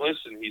 and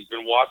listen, he's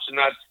been watching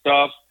that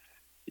stuff.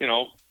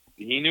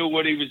 He knew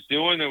what he was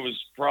doing. It was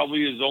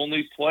probably his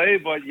only play,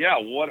 but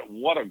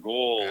what a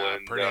goal! Yeah,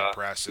 and pretty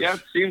impressive. Yeah,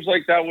 it seems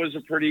like that was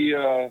a pretty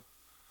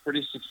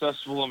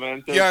successful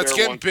event. It's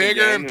getting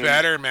bigger and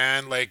better,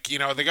 man. Like,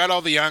 they got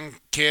all the young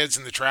kids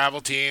and the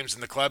travel teams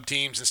and the club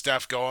teams and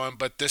stuff going,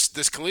 but this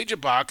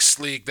collegiate box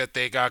league that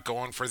they got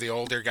going for the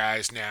older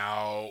guys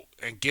now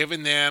and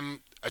giving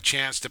them a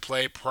chance to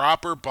play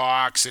proper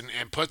box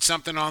and put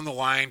something on the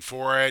line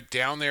for it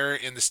down there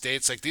in the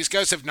States. Like, these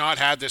guys have not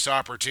had this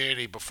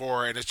opportunity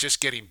before, and it's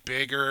just getting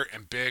bigger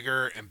and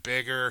bigger and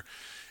bigger.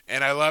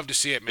 And I love to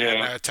see it, man.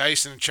 Yeah.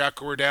 Tyson and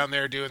Chuck were down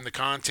there doing the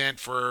content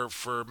for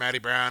Matty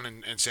Brown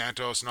and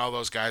Santos and all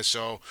those guys.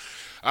 So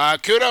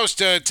kudos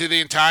to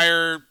the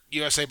entire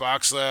USA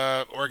Box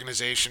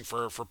organization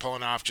for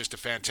pulling off just a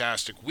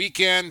fantastic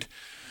weekend.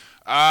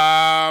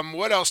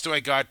 What else do I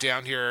got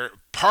down here?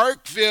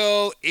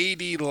 Parkville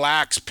 80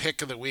 Lax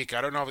pick of the week. I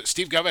don't know if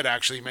Steve Govett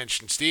actually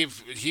mentioned.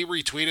 Steve, he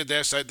retweeted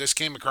this. This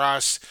came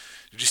across.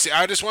 Did you see?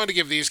 I just wanted to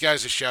give these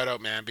guys a shout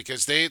out, man,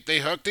 because they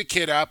hooked a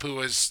kid up who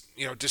was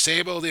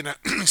disabled in a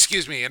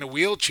in a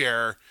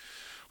wheelchair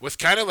with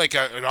kind of like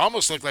it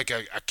almost looked like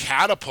a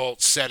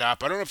catapult set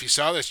up. I don't know if you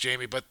saw this,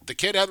 Jamie, but the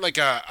kid had like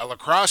a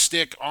lacrosse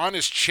stick on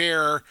his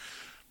chair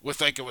with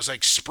it was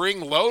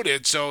spring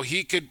loaded, so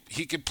he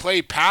could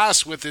play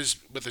pass with his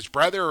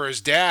brother or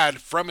his dad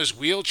from his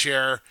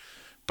wheelchair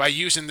by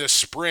using this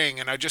spring.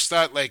 And I just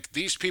thought,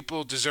 these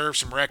people deserve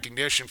some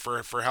recognition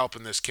for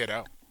helping this kid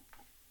out.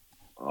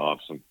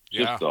 Awesome.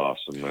 Just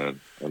awesome, man.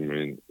 I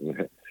mean,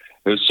 it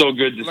was so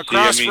good to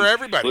lacrosse see. For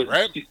everybody,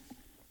 right?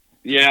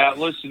 Yeah,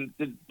 listen,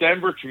 the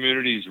Denver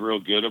community is real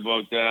good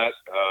about that.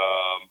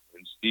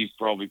 And Steve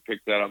probably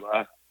picked that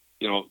up.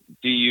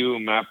 DU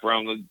and Matt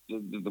Brown,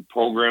 the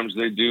programs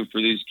they do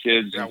for these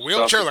kids. Yeah, and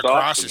wheelchair stuff,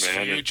 lacrosse awesome, is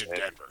man. huge in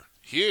Denver.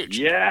 Huge.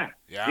 Yeah,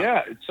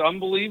 it's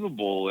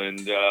unbelievable. And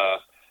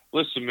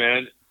listen,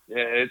 man,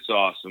 it's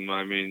awesome.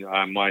 I mean,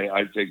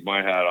 I take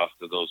my hat off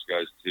to those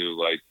guys too.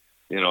 Like,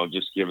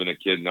 just giving a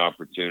kid an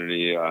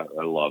opportunity. I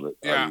love it.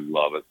 Yeah. I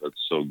love it. That's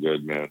so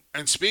good, man.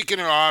 And speaking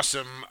of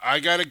awesome, I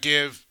got to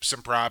give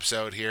some props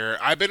out here.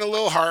 I've been a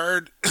little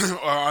hard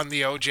on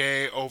the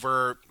OJ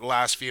over the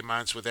last few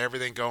months with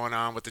everything going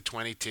on with the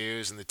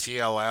 22s and the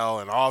TLL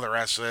and all the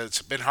rest of it.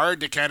 It's been hard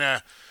to kind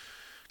of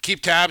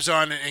keep tabs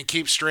on and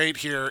keep straight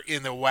here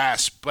in the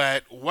West.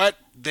 But what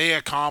they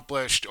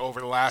accomplished over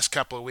the last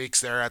couple of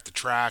weeks there at the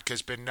track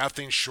has been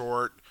nothing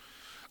short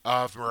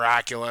of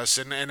miraculous.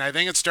 And I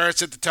think it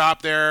starts at the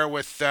top there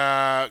with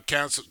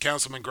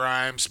Councilman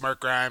Grimes, Mark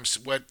Grimes,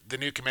 what the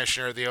new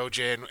commissioner of the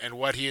OJ and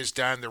what he has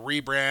done, the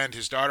rebrand,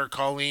 his daughter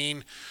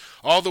Colleen,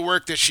 all the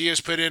work that she has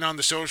put in on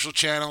the social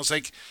channels.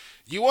 Like,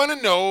 you want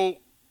to know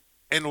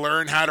and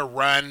learn how to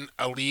run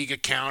a league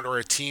account or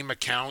a team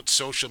account,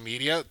 social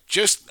media,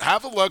 just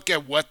have a look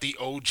at what the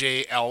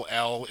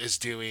OJLL is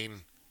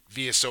doing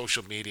via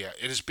social media.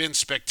 It has been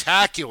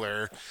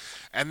spectacular.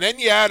 And then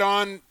you add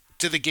on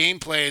to the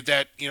gameplay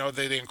that,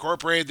 they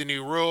incorporated the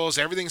new rules.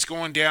 Everything's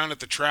going down at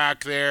the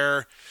track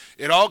there.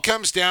 It all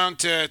comes down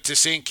to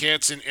St.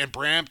 Kitts and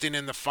Brampton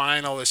in the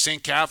final as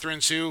St.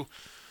 Catharines, who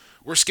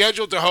were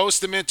scheduled to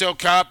host the Minto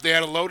Cup. They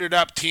had a loaded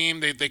up team.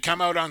 They come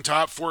out on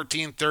top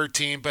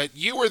 14-13. But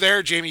you were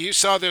there, Jamie. You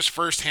saw this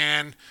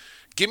firsthand.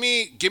 Give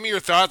me your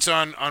thoughts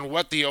on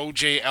what the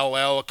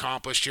OJLL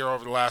accomplished here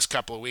over the last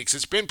couple of weeks.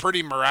 It's been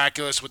pretty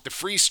miraculous with the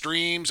free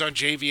streams on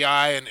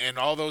JVI and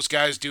all those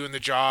guys doing the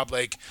job.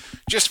 Like,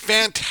 just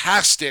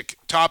fantastic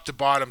top to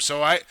bottom.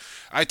 So I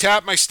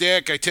tap my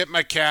stick, I tip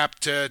my cap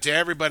to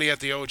everybody at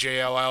the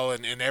OJLL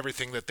and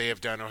everything that they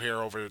have done here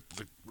over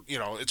the,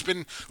 it's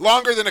been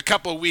longer than a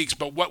couple of weeks,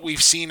 but what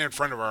we've seen in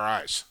front of our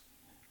eyes.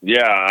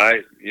 Yeah,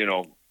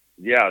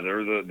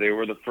 they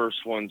were the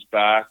first ones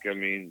back. I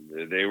mean,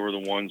 they were the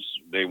ones,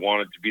 they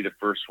wanted to be the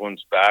first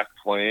ones back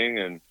playing,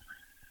 and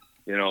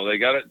they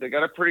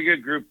got a pretty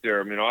good group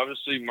there. I mean,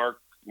 obviously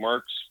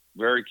Mark's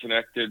very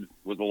connected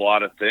with a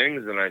lot of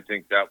things, and I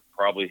think that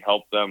probably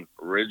helped them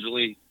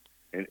originally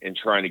in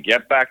trying to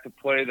get back to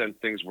play. Then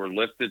things were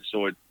lifted,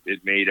 so it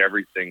made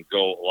everything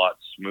go a lot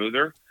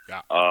smoother.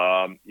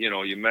 Yeah.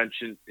 You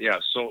mentioned,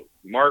 so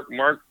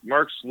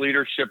Mark's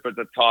leadership at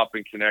the top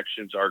and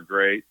connections are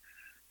great.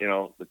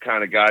 The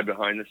kind of guy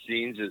behind the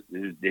scenes,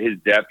 his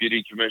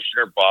deputy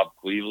commissioner, Bob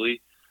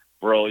Cleveley,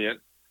 brilliant.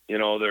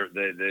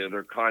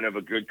 They're kind of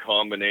a good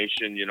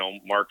combination.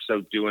 Mark's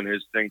out doing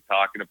his thing,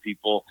 talking to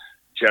people,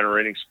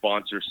 generating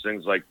sponsors,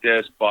 things like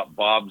this. But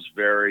Bob's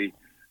very,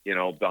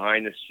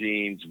 behind the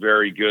scenes,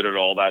 very good at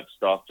all that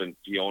stuff. And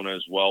Fiona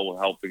as well,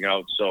 helping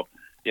out. So,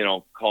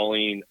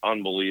 Colleen,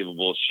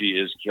 unbelievable. She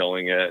is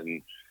killing it.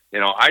 And,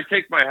 I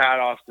take my hat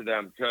off to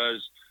them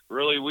because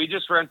really, we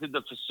just rented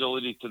the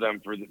facility to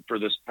them for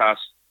this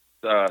past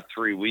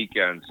 3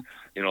 weekends.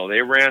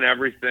 They ran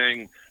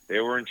everything. They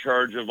were in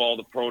charge of all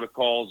the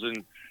protocols,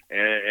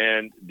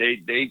 and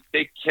they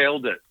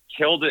killed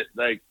it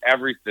like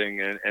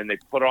everything. And they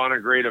put on a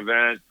great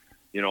event.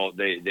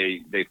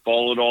 They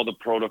followed all the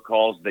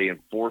protocols. They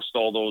enforced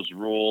all those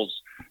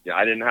rules.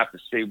 I didn't have to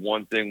say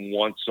one thing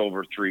once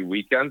over 3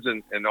 weekends.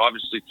 And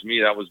obviously, to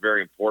me, that was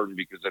very important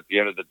because at the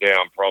end of the day,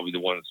 I'm probably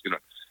the one that's going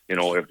to,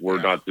 if we're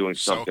not doing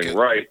something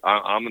right,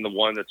 I'm the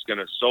one that's going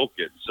to soak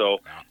it. So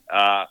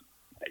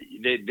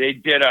they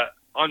did an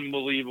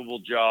unbelievable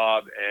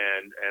job,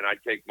 and I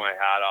take my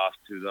hat off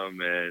to them,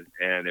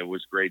 and it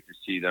was great to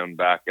see them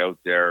back out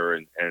there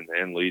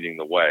and leading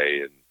the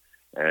way,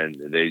 and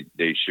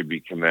they should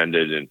be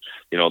commended. And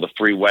the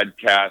free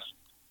webcast.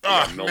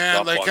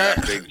 Man, like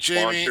big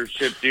Jamie,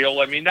 sponsorship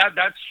deal. I mean,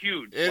 that's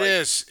huge. It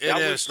is.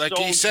 Like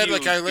so he said,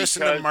 like I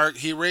listened to Mark.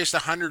 He raised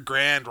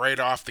 $100,000 right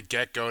off the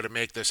get go to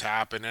make this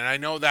happen, and I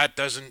know that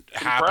doesn't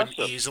happen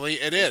easily.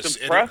 It is it's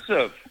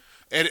impressive.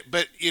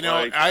 But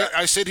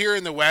I sit here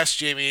in the West,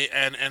 Jamie,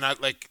 and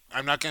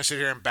I'm not going to sit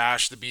here and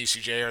bash the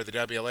BCJ or the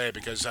WLA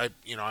because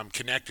I'm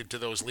connected to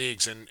those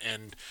leagues and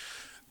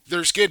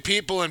there's good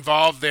people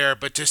involved there.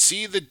 But to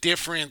see the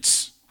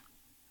difference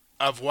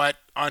of what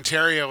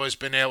Ontario has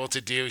been able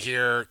to do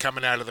here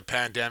coming out of the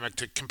pandemic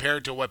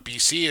compared to what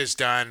BC has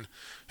done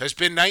has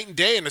been night and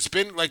day. And it's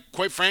been, like,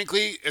 quite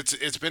frankly,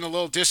 it's been a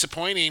little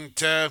disappointing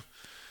to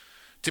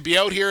be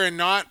out here and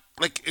not,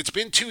 like, it's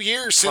been 2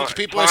 years since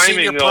people have seen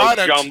your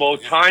product. Jumbo,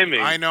 timing.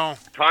 I know.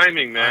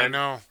 Timing, man. I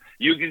know.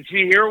 You can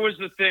see, here was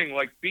the thing,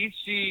 like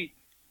BC,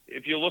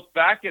 if you look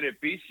back at it,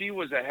 BC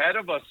was ahead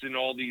of us in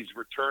all these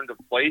return to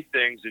play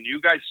things, and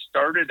you guys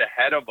started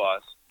ahead of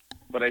us.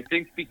 But I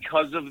think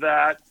because of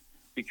that,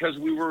 because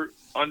we were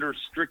under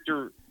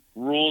stricter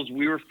rules,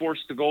 we were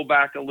forced to go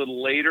back a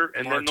little later,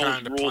 and then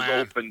those rules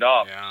opened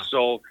up. Yeah.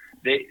 So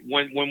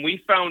when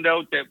we found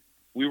out that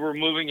we were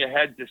moving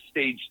ahead to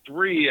stage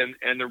 3,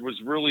 and there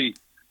was really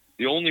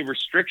the only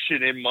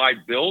restriction in my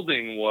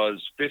building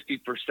was 50%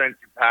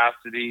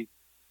 capacity,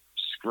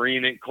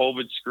 screening,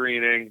 COVID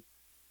screening,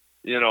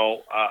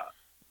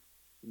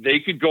 they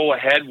could go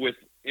ahead with,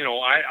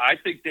 I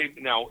think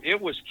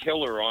it was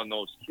killer on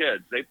those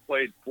kids. They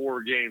played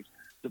 4 games.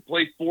 To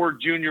play 4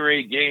 Junior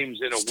A games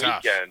in a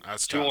weekend,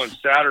 That's 2 tough. on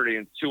Saturday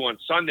and 2 on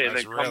Sunday, That's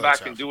and then really come back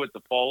tough. and do it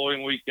the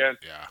following weekend.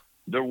 Yeah.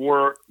 There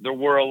were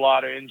a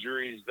lot of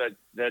injuries that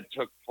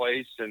took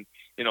place, and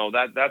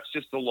that's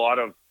just a lot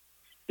of,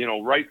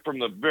 right from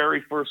the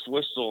very first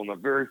whistle and the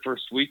very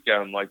first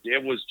weekend, like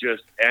it was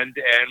just end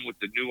to end with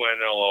the new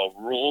NLL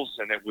rules,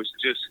 and it was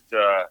just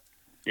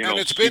And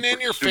it's been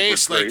in your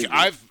face. crazy.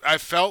 Like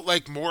I've felt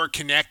like more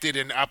connected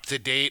and up to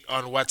date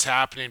on what's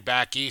happening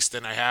back east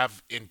than I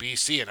have in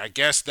BC, and I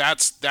guess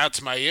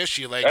that's my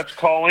issue. Like That's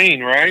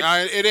Colleen,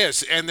 right? it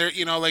is, and there,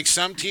 like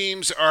some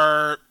teams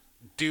are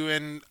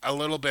doing a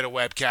little bit of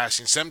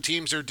webcasting. Some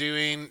teams are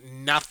doing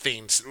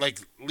nothing. Like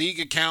league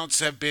accounts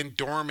have been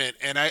dormant,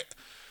 and I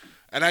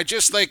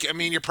just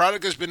your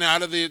product has been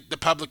out of the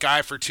public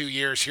eye for 2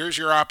 years. Here's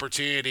your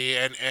opportunity,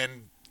 and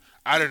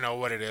I don't know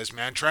what it is,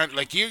 man. Trying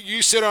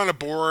you sit on a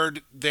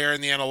board there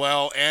in the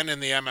NLL and in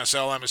the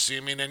MSL, I'm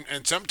assuming,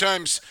 and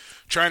sometimes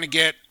trying to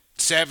get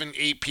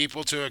 7-8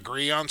 people to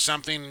agree on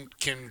something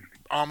can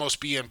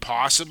almost be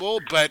impossible.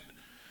 But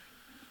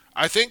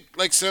I think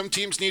some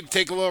teams need to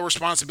take a little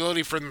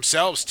responsibility for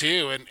themselves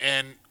too,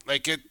 and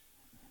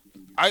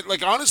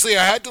honestly,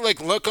 I had to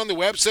look on the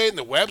website, and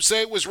the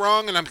website was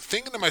wrong, and I'm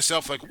thinking to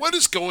myself, what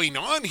is going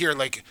on here?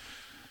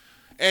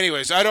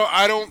 Anyways, I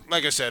don't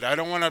like I said, I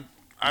don't want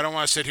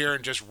to sit here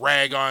and just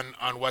rag on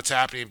what's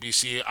happening in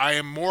BC.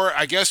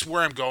 I guess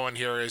where I'm going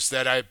here is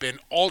that I've been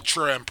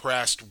ultra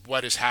impressed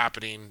what is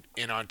happening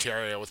in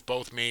Ontario with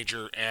both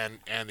Major and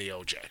the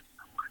OJ,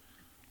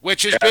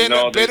 which has been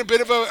a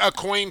bit of a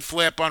coin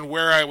flip on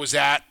where I was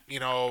at,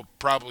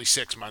 probably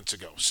 6 months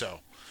ago.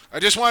 So I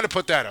just wanted to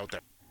put that out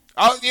there.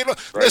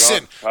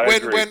 Listen,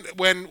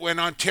 when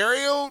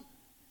Ontario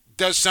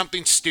does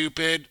something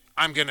stupid,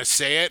 I'm going to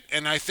say it.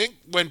 And I think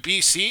when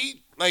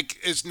BC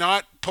is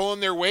not pulling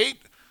their weight,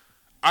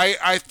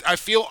 I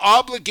feel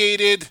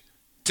obligated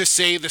to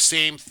say the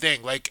same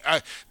thing.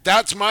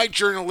 That's my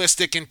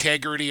journalistic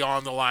integrity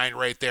on the line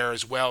right there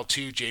as well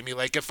too, Jamie.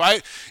 If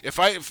I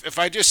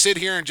just sit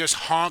here and just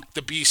honk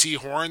the BC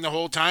horn the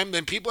whole time,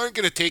 then people aren't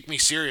going to take me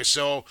serious.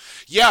 So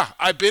yeah,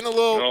 I've been a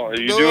little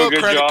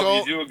critical.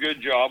 You do a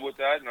good job with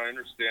that, and I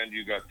understand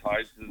you got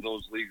ties to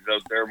those leagues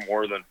out there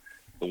more than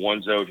the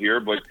ones out here.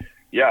 But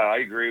yeah, I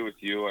agree with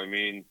you. I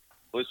mean,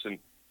 listen,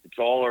 it's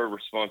all our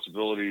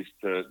responsibilities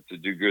to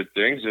do good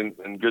things,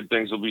 and good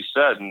things will be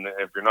said. And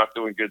if you're not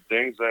doing good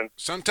things, then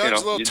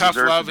sometimes a little tough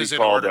love is in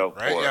order,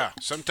 right? Yeah.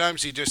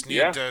 Sometimes you just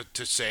need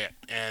to say it,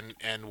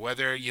 and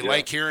whether you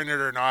like hearing it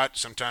or not,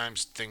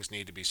 sometimes things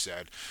need to be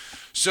said.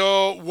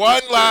 So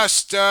one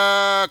last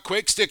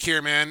quick stick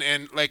here, man,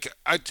 and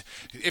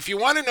if you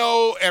want to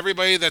know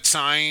everybody that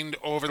signed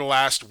over the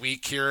last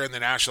week here in the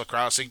National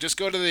Lacrosse League, just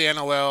go to the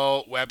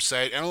NLL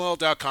website,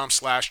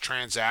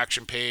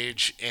 nll.com/transaction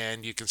page,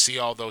 and you can see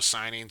all those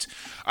signings.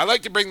 I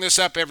like to bring this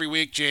up every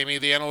week, Jamie,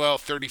 the NLL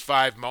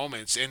 35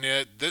 moments, and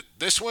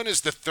this one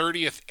is the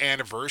 30th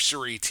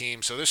anniversary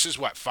team, so this is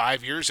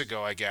 5 years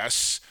ago, I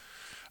guess.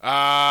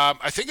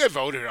 I think I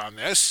voted on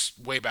this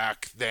way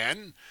back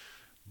then.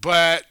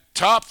 But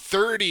top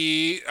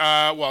 30,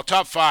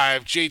 top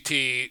 5,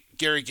 JT,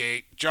 Gary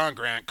Gait, John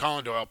Grant,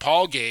 Colin Doyle,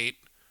 Paul Gait.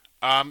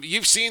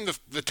 You've seen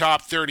the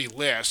top 30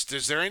 list.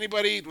 Is there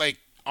anybody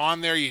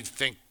on there you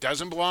think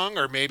doesn't belong,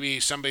 or maybe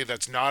somebody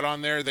that's not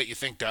on there that you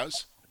think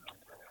does?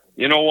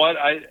 You know what?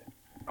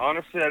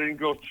 Honestly, I didn't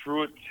go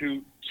through it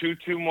too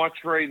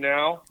much right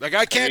now.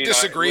 I can't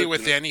disagree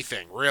with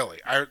anything, really.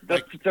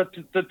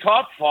 The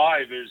top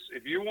 5 is,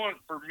 if you want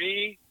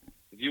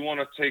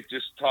to take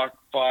just top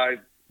 5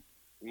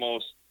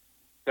 most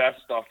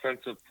best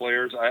offensive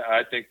players,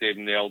 I think they've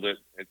nailed it.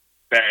 It's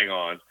bang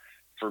on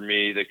for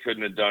me. They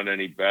couldn't have done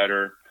any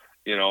better.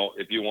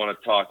 If you want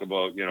to talk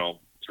about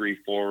 3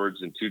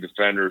 forwards and 2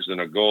 defenders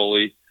and a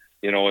goalie,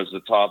 as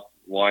the top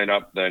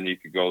lineup, then you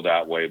could go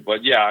that way.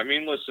 But yeah, I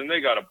mean, listen, they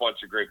got a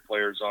bunch of great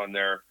players on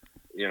there.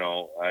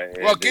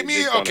 Give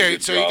me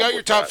so you got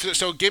your top.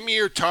 So give me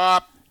your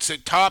top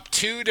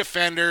 2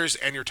 defenders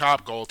and your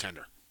top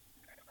goaltender.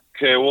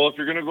 Okay, well, if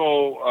you're gonna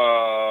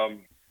go,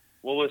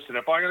 listen,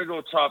 if I'm gonna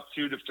go top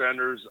 2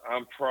 defenders,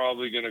 I'm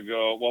probably gonna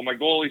go. Well, my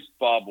goalie's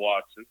Bob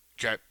Watson.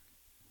 Okay.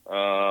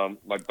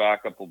 My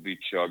backup will be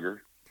Chugger.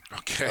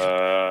 Okay.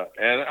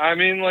 And I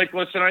mean,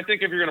 listen, I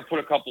think if you're going to put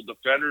a couple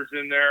defenders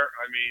in there,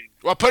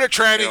 put a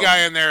tranny guy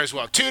in there as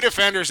well. 2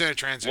 defenders and a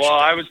transition. Well,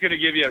 I was going to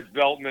give you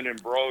Veltman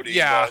and Brody.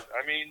 Yeah. But,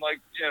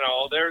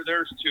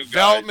 there's 2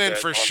 guys. Veltman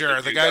for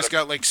sure. The guy's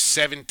got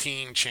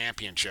 17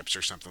 championships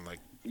or something like.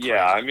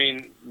 Yeah,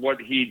 crazy. What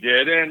he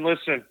did, and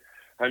listen,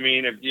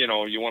 if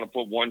you want to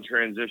put one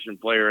transition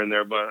player in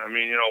there, but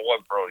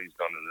what Brody's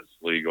done in this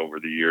league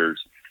over the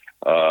years.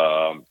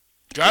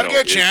 Got to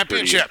get a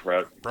championship.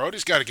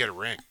 Brody's got to get a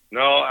ring.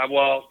 No, I'm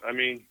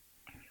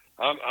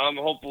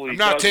hopefully. I'm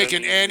not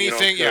taking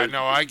anything.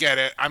 I get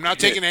it. I'm not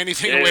taking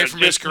anything away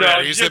from his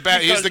career. He's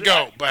the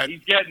GOAT, but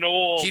he's getting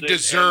old. He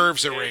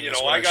deserves a ring. Is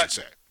what I should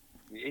say.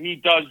 he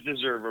does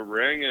deserve a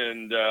ring,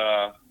 and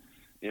I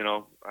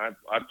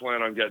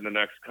plan on getting the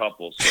next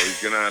couple, so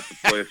he's going to have to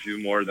play a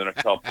few more than a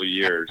couple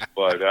years.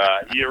 But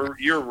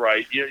you're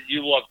right.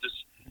 You love to.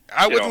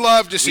 I would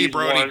love to see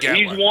Brody get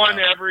one. He's won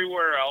Yeah.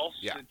 everywhere else.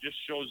 Yeah. It just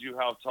shows you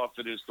how tough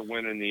it is to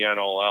win in the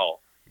NLL.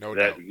 No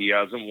that doubt. he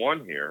hasn't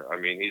won here. I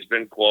mean, he's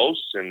been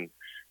close, and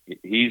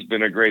he's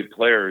been a great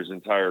player his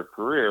entire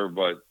career.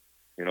 But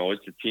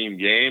it's a team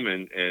game,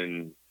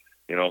 and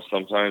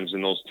sometimes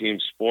in those team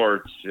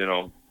sports,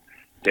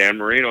 Dan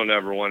Marino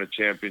never won a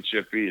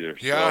championship either.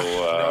 Yeah,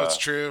 so, it's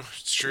true.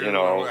 It's true.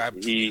 I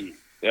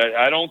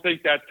don't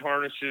think that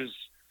tarnishes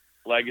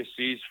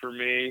legacies for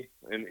me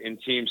in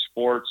team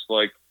sports.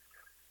 Like,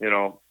 I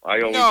always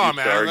used to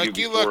argue like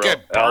you before look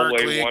at Elway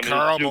Barkley, won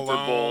Karl his Super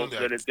Malone, Bowls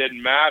that it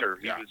didn't matter.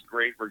 He was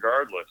great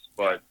regardless.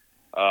 But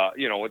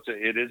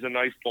it is a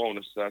nice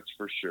bonus, that's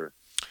for sure.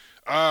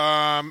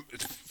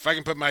 If I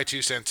can put my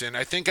 2 cents in,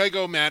 I think I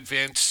go Matt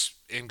Vince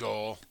in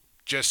goal.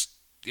 Just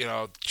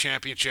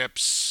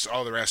championships,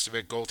 all the rest of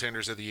it,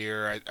 goaltenders of the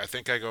year. I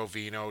think I go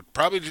Vino.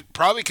 Probably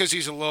because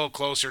he's a little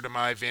closer to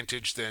my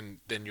vintage than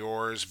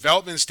yours.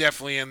 Veltman's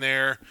definitely in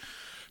there.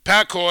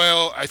 Pat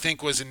Coyle, I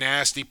think, was a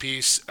nasty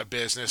piece of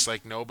business.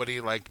 Like, nobody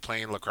liked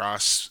playing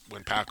lacrosse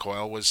when Pat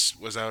Coyle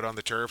was out on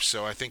the turf,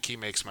 so I think he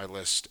makes my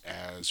list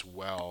as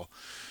well.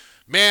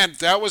 Man,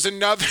 that was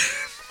another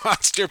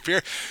monster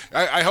beer.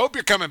 I hope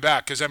you're coming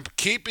back, because I'm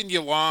keeping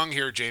you long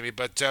here, Jamie,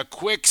 but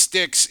Quick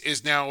Sticks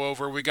is now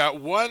over. We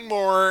got one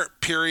more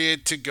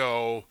period to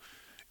go,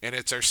 and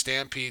it's our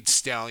Stampede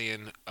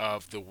Stallion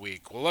of the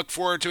Week. We'll look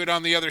forward to it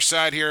on the other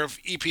side here of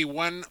EP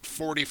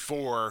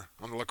 144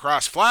 on the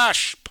Lacrosse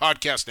Flash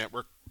Podcast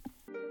Network.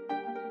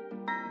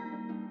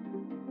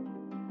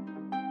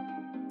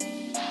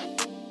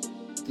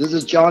 This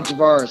is John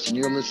Tavares, and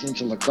you're listening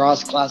to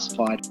Lacrosse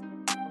Classified.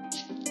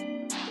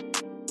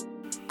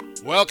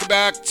 Welcome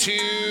back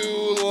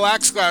to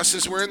Lax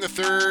Classes. We're in the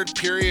third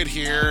period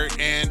here,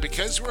 and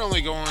because we're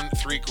only going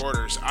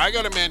 3/4, I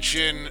got to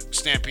mention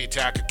Stampede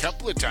Tack a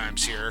couple of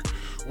times here.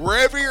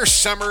 Wherever your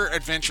summer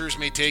adventures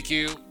may take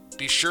you,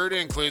 be sure to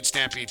include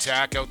Stampede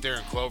Tack out there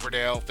in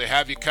Cloverdale. They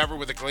have you covered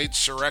with a great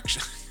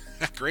selection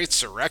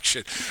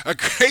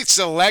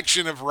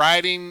of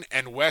riding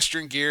and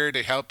Western gear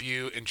to help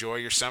you enjoy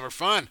your summer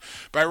fun.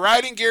 By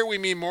riding gear, we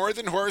mean more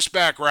than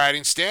horseback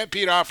riding.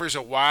 Stampede offers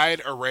a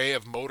wide array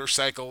of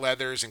motorcycle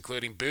leathers,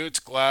 including boots,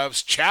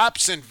 gloves,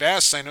 chaps, and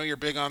vests. I know you're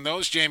big on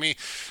those, Jamie.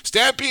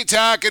 Stampede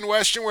Tack and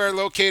Western Wear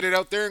located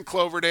out there in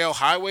Cloverdale,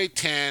 Highway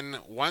 10,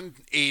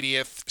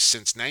 180th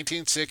since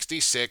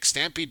 1966,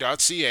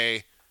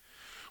 stampede.ca.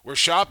 Where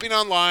shopping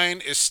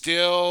online is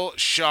still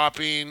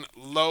shopping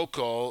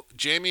local.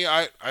 Jamie,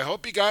 I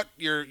hope you got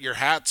your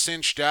hat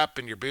cinched up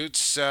and your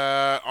boots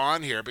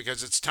on here,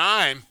 because it's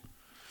time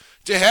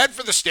to head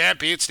for the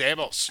Stampede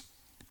Stables.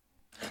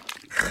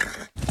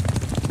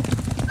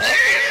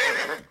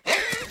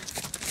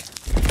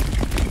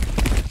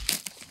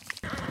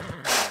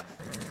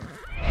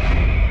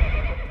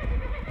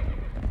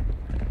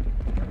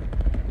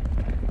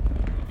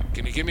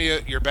 Can you give me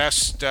your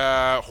best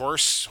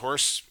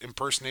horse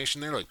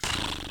impersonation there? Like,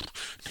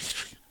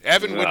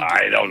 Evan wouldn't.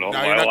 I don't know if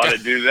No, you're I not want to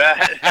gonna- do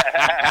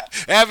that.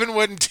 Evan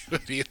wouldn't do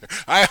it either.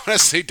 I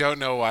honestly don't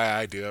know why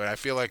I do it. I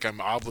feel like I'm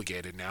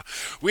obligated now.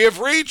 We have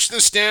reached the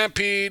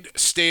Stampede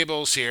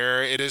Stables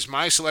here. It is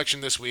my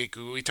selection this week.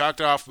 We talked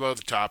off about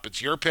the top.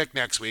 It's your pick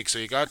next week, so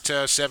you got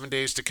 7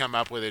 days to come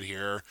up with it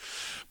here.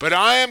 But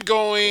I am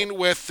going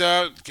with,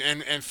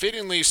 and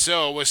fittingly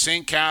so, with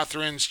St.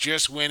 Catharines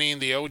just winning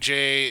the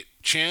OJ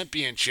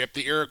Championship,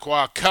 the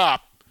Iroquois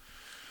Cup.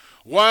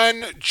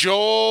 One,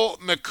 Joel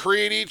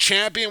McCready,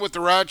 champion with the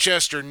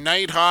Rochester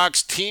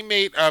Nighthawks,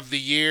 teammate of the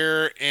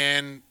year,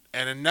 and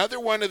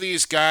another one of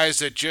these guys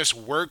that just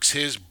works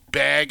his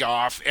bag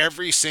off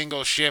every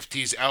single shift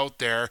he's out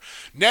there.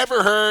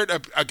 Never heard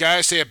a guy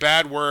say a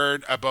bad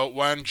word about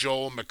one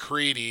Joel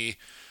McCready.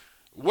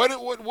 What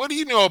do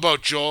you know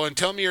about Joel, and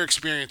tell me your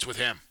experience with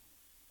him?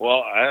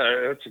 Well,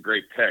 that's a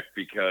great pick,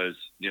 because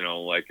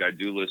like, I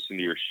do listen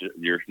to your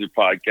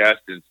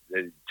podcast, and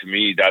to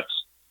me that's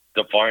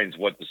defines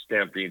what the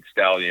Stampede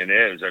Stallion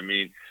is. I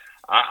mean,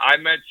 I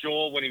met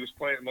Joel when he was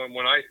playing.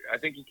 When I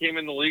think he came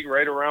in the league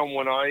right around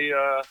when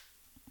I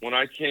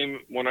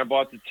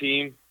bought the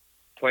team,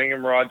 playing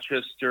in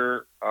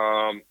Rochester.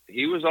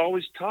 He was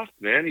always tough,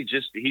 man.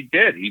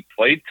 He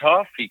played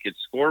tough. He could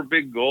score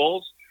big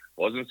goals.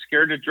 Wasn't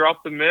scared to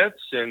drop the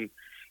mitts, and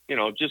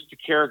just a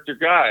character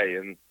guy.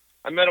 And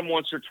I met him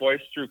once or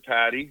twice through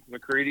Patty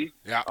McCready.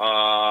 Yeah.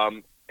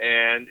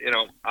 And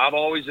I've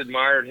always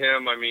admired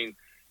him. I mean,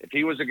 if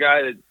he was a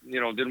guy that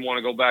didn't want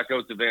to go back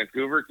out to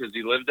Vancouver because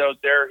he lived out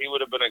there, he would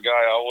have been a guy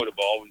I would have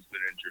always been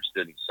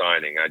interested in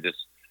signing. I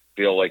just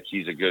feel like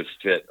he's a good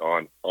fit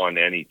on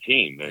any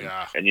team,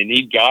 and you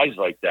need guys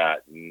like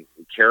that, and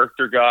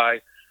character guy.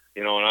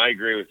 And I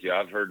agree with you.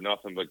 I've heard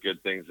nothing but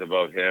good things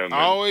about him.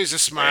 Always a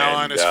smile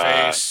on his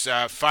face,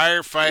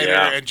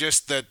 firefighter, and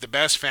just the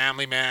best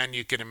family man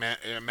you can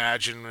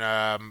imagine.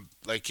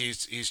 Like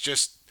he's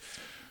just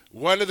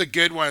One of the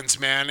good ones,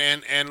 man.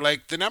 And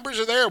like, the numbers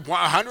are there.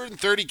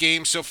 130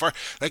 games so far.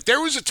 Like,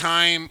 there was a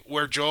time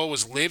where Joel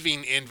was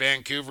living in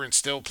Vancouver and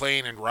still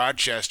playing in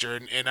Rochester.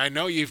 And I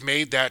know you've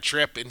made that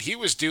trip. And he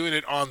was doing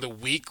it on the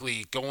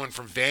weekly, going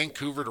from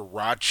Vancouver to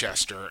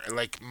Rochester.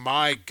 Like,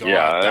 my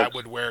God, that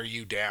would wear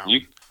you down.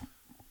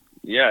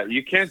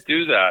 You can't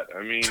do that.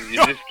 I mean,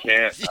 you just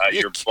can't.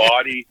 Your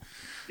body,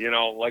 you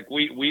know, like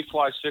we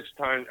fly 6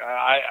 times.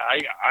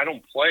 I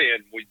don't play,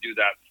 and we do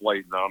that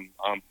flight, and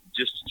I'm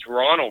just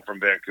Toronto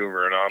from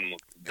Vancouver, and I'm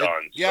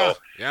done. Yeah, so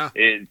yeah.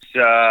 It's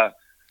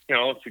you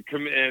know, it's a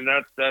and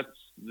that's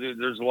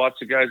there's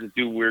lots of guys that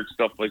do weird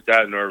stuff like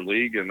that in our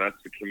league, and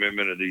that's the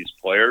commitment of these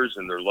players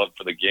and their love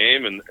for the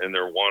game and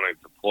their wanting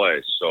to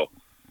play. So,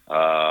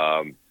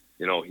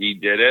 you know, he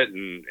did it,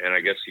 and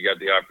I guess he got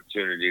the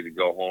opportunity to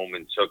go home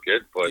and took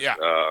it. But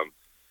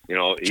you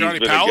know, he's Johnny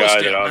been Powell a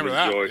guy did. that I've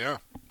Remember enjoyed.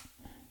 that?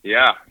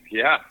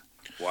 Yeah.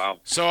 Wow.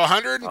 So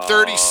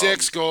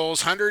 136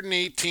 goals,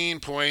 118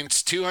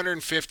 points,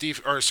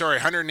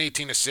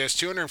 118 assists,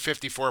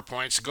 254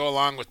 points to go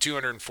along with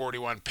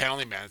 241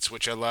 penalty minutes,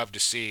 which I love to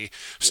see.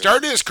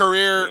 Started his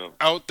career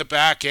out the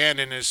back end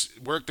and has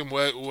worked him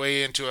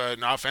way into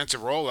an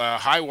offensive role. A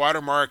high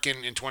watermark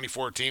in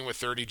 2014 with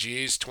 30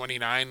 Gs,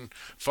 29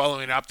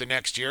 following up the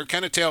next year.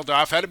 Kind of tailed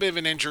off, had a bit of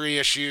an injury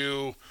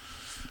issue.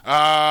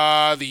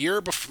 The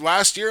year before,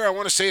 last year, I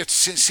want to say it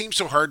seems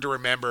so hard to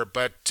remember,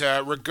 but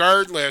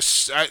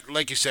regardless,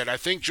 like you said, I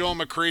think Joel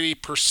McCready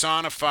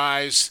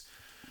personifies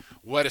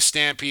what a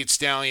Stampede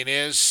Stallion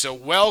is. So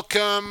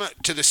welcome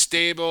to the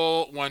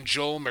stable, one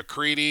Joel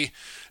McCready.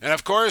 And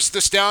of course, the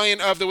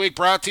Stallion of the Week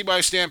brought to you by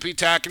Stampede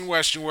Tack and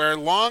Western Wear,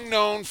 long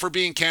known for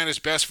being Canada's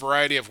best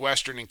variety of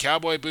Western and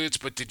cowboy boots.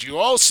 But did you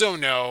also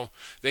know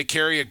they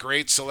carry a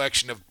great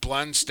selection of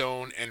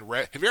Blundstone and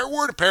red? Have you ever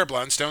worn a pair of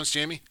Blundstones,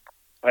 Jamie?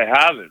 I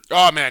haven't.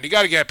 Oh man, you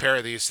got to get a pair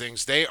of these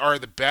things. They are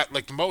the best.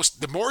 Like the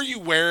more you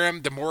wear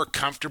them, the more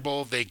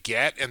comfortable they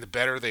get, and the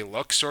better they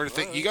look, sort of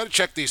thing. You got to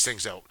check these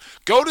things out.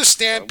 Go to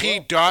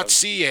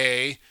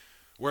stampede.ca,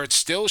 where it's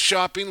still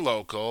shopping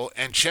local,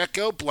 and check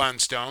out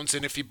Blundstones.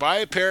 And if you buy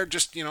a pair,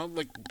 just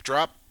like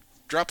drop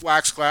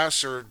Lax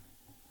Class or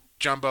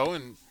Jumbo,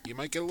 and you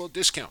might get a little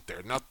discount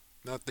there. Not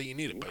that you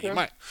need it, but you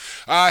might.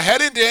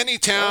 Head into any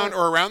town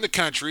or around the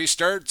country,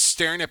 start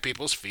staring at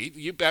people's feet.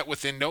 You bet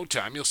within no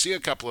time you'll see a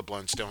couple of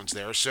Blundstones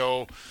there.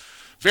 So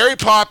very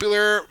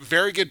popular,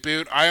 very good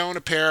boot. I own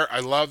a pair. I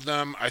love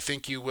them. I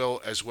think you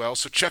will as well.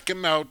 So check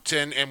them out,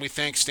 and we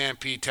thank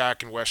Stampede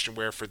Tack and Western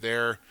Wear for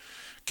their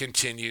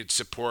continued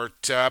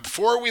support.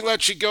 Before we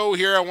let you go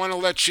here, I want to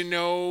let you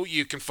know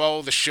you can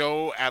follow the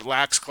show at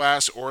Lax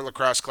Class or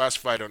Lacrosse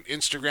Classified on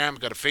Instagram.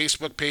 We've got a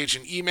Facebook page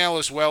and email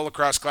as well,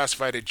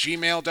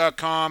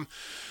 lacrosseclassified@gmail.com.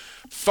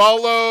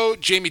 Follow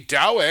Jamie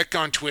Dowick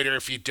on Twitter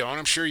if you don't.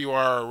 I'm sure you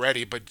are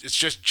already, but it's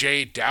just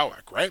Jay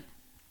Dowick, right?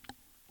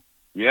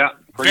 Yeah,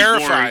 pretty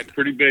verified, boring,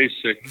 pretty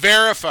basic.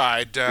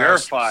 Verified,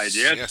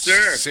 yes,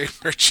 sir.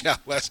 Super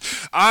jealous.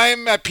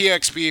 I'm at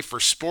PXP for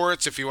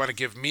sports. If you want to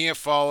give me a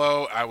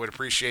follow, I would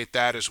appreciate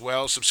that as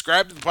well.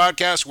 Subscribe to the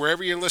podcast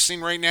wherever you're listening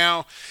right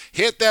now.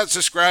 Hit that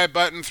subscribe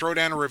button. Throw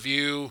down a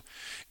review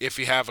if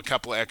you have a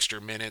couple of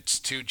extra minutes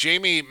too.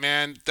 Jamie,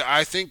 man,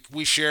 I think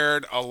we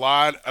shared a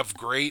lot of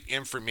great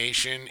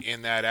information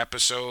in that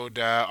episode,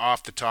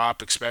 off the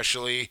top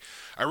especially.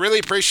 I really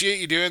appreciate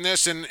you doing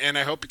this, and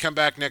I hope you come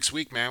back next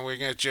week, man. We're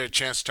going to get you a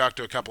chance to talk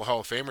to a couple of Hall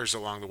of Famers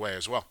along the way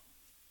as well.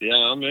 Yeah,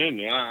 I'm in.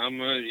 Yeah,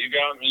 you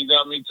got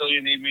me till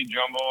you need me,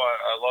 Jumbo.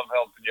 I love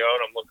helping you out.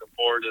 I'm looking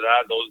forward to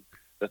that.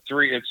 The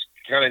 3, it's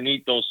kind of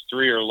neat. Those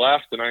 3 are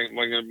left, and I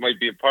might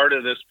be a part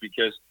of this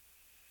because,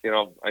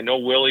 I know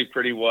Willie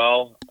pretty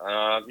well.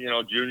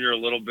 Junior a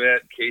little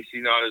bit,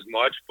 Casey not as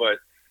much, but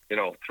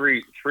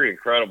 3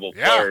 incredible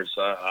players.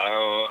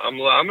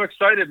 I'm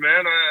excited,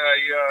 man.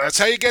 That's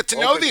how you get to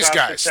know these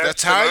guys.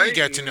 That's how you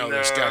get to know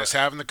these guys,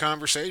 having the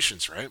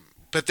conversations, right?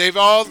 But they've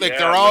all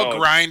they're all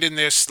grinding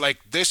this. Like,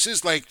 this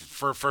is like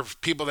for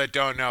people that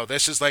don't know,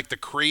 this is like the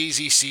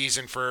crazy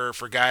season for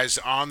guys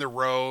on the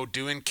road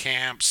doing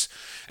camps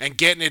and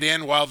getting it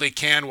in while they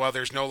can, while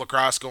there's no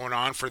lacrosse going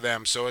on for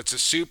them. So it's a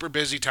super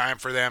busy time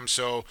for them.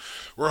 So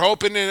we're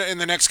hoping in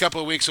the next couple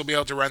of weeks we'll be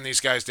able to run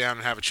these guys down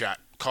and have a chat.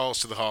 Calls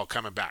to the Hall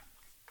coming back.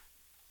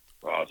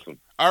 Awesome.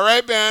 All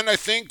right, man. I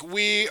think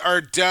we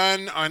are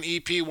done on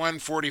EP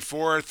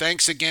 144.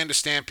 Thanks again to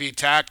Stampede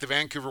Tack, the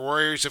Vancouver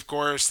Warriors, of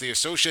course, the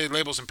Associated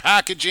Labels and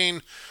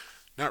Packaging.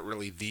 Not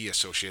really the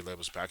Associated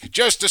Labels and Packaging,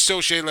 just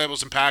Associated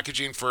Labels and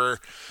Packaging for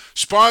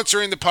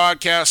sponsoring the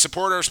podcast.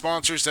 Support our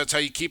sponsors. That's how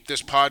you keep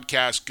this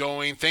podcast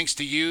going. Thanks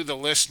to you, the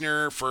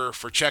listener, for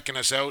checking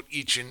us out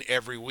each and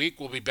every week.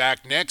 We'll be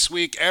back next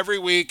week, every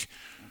week,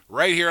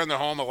 right here on the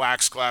home of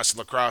Lax Class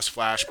Lacrosse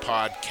Flash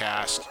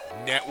Podcast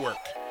Network.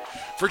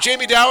 For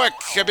Jamie Dowick,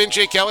 I've been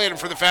Jake Elliott, and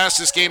for the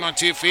fastest game on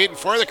 2 feet, and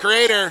for the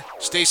creator,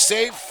 stay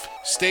safe,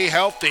 stay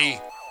healthy,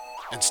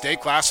 and stay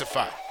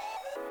classified.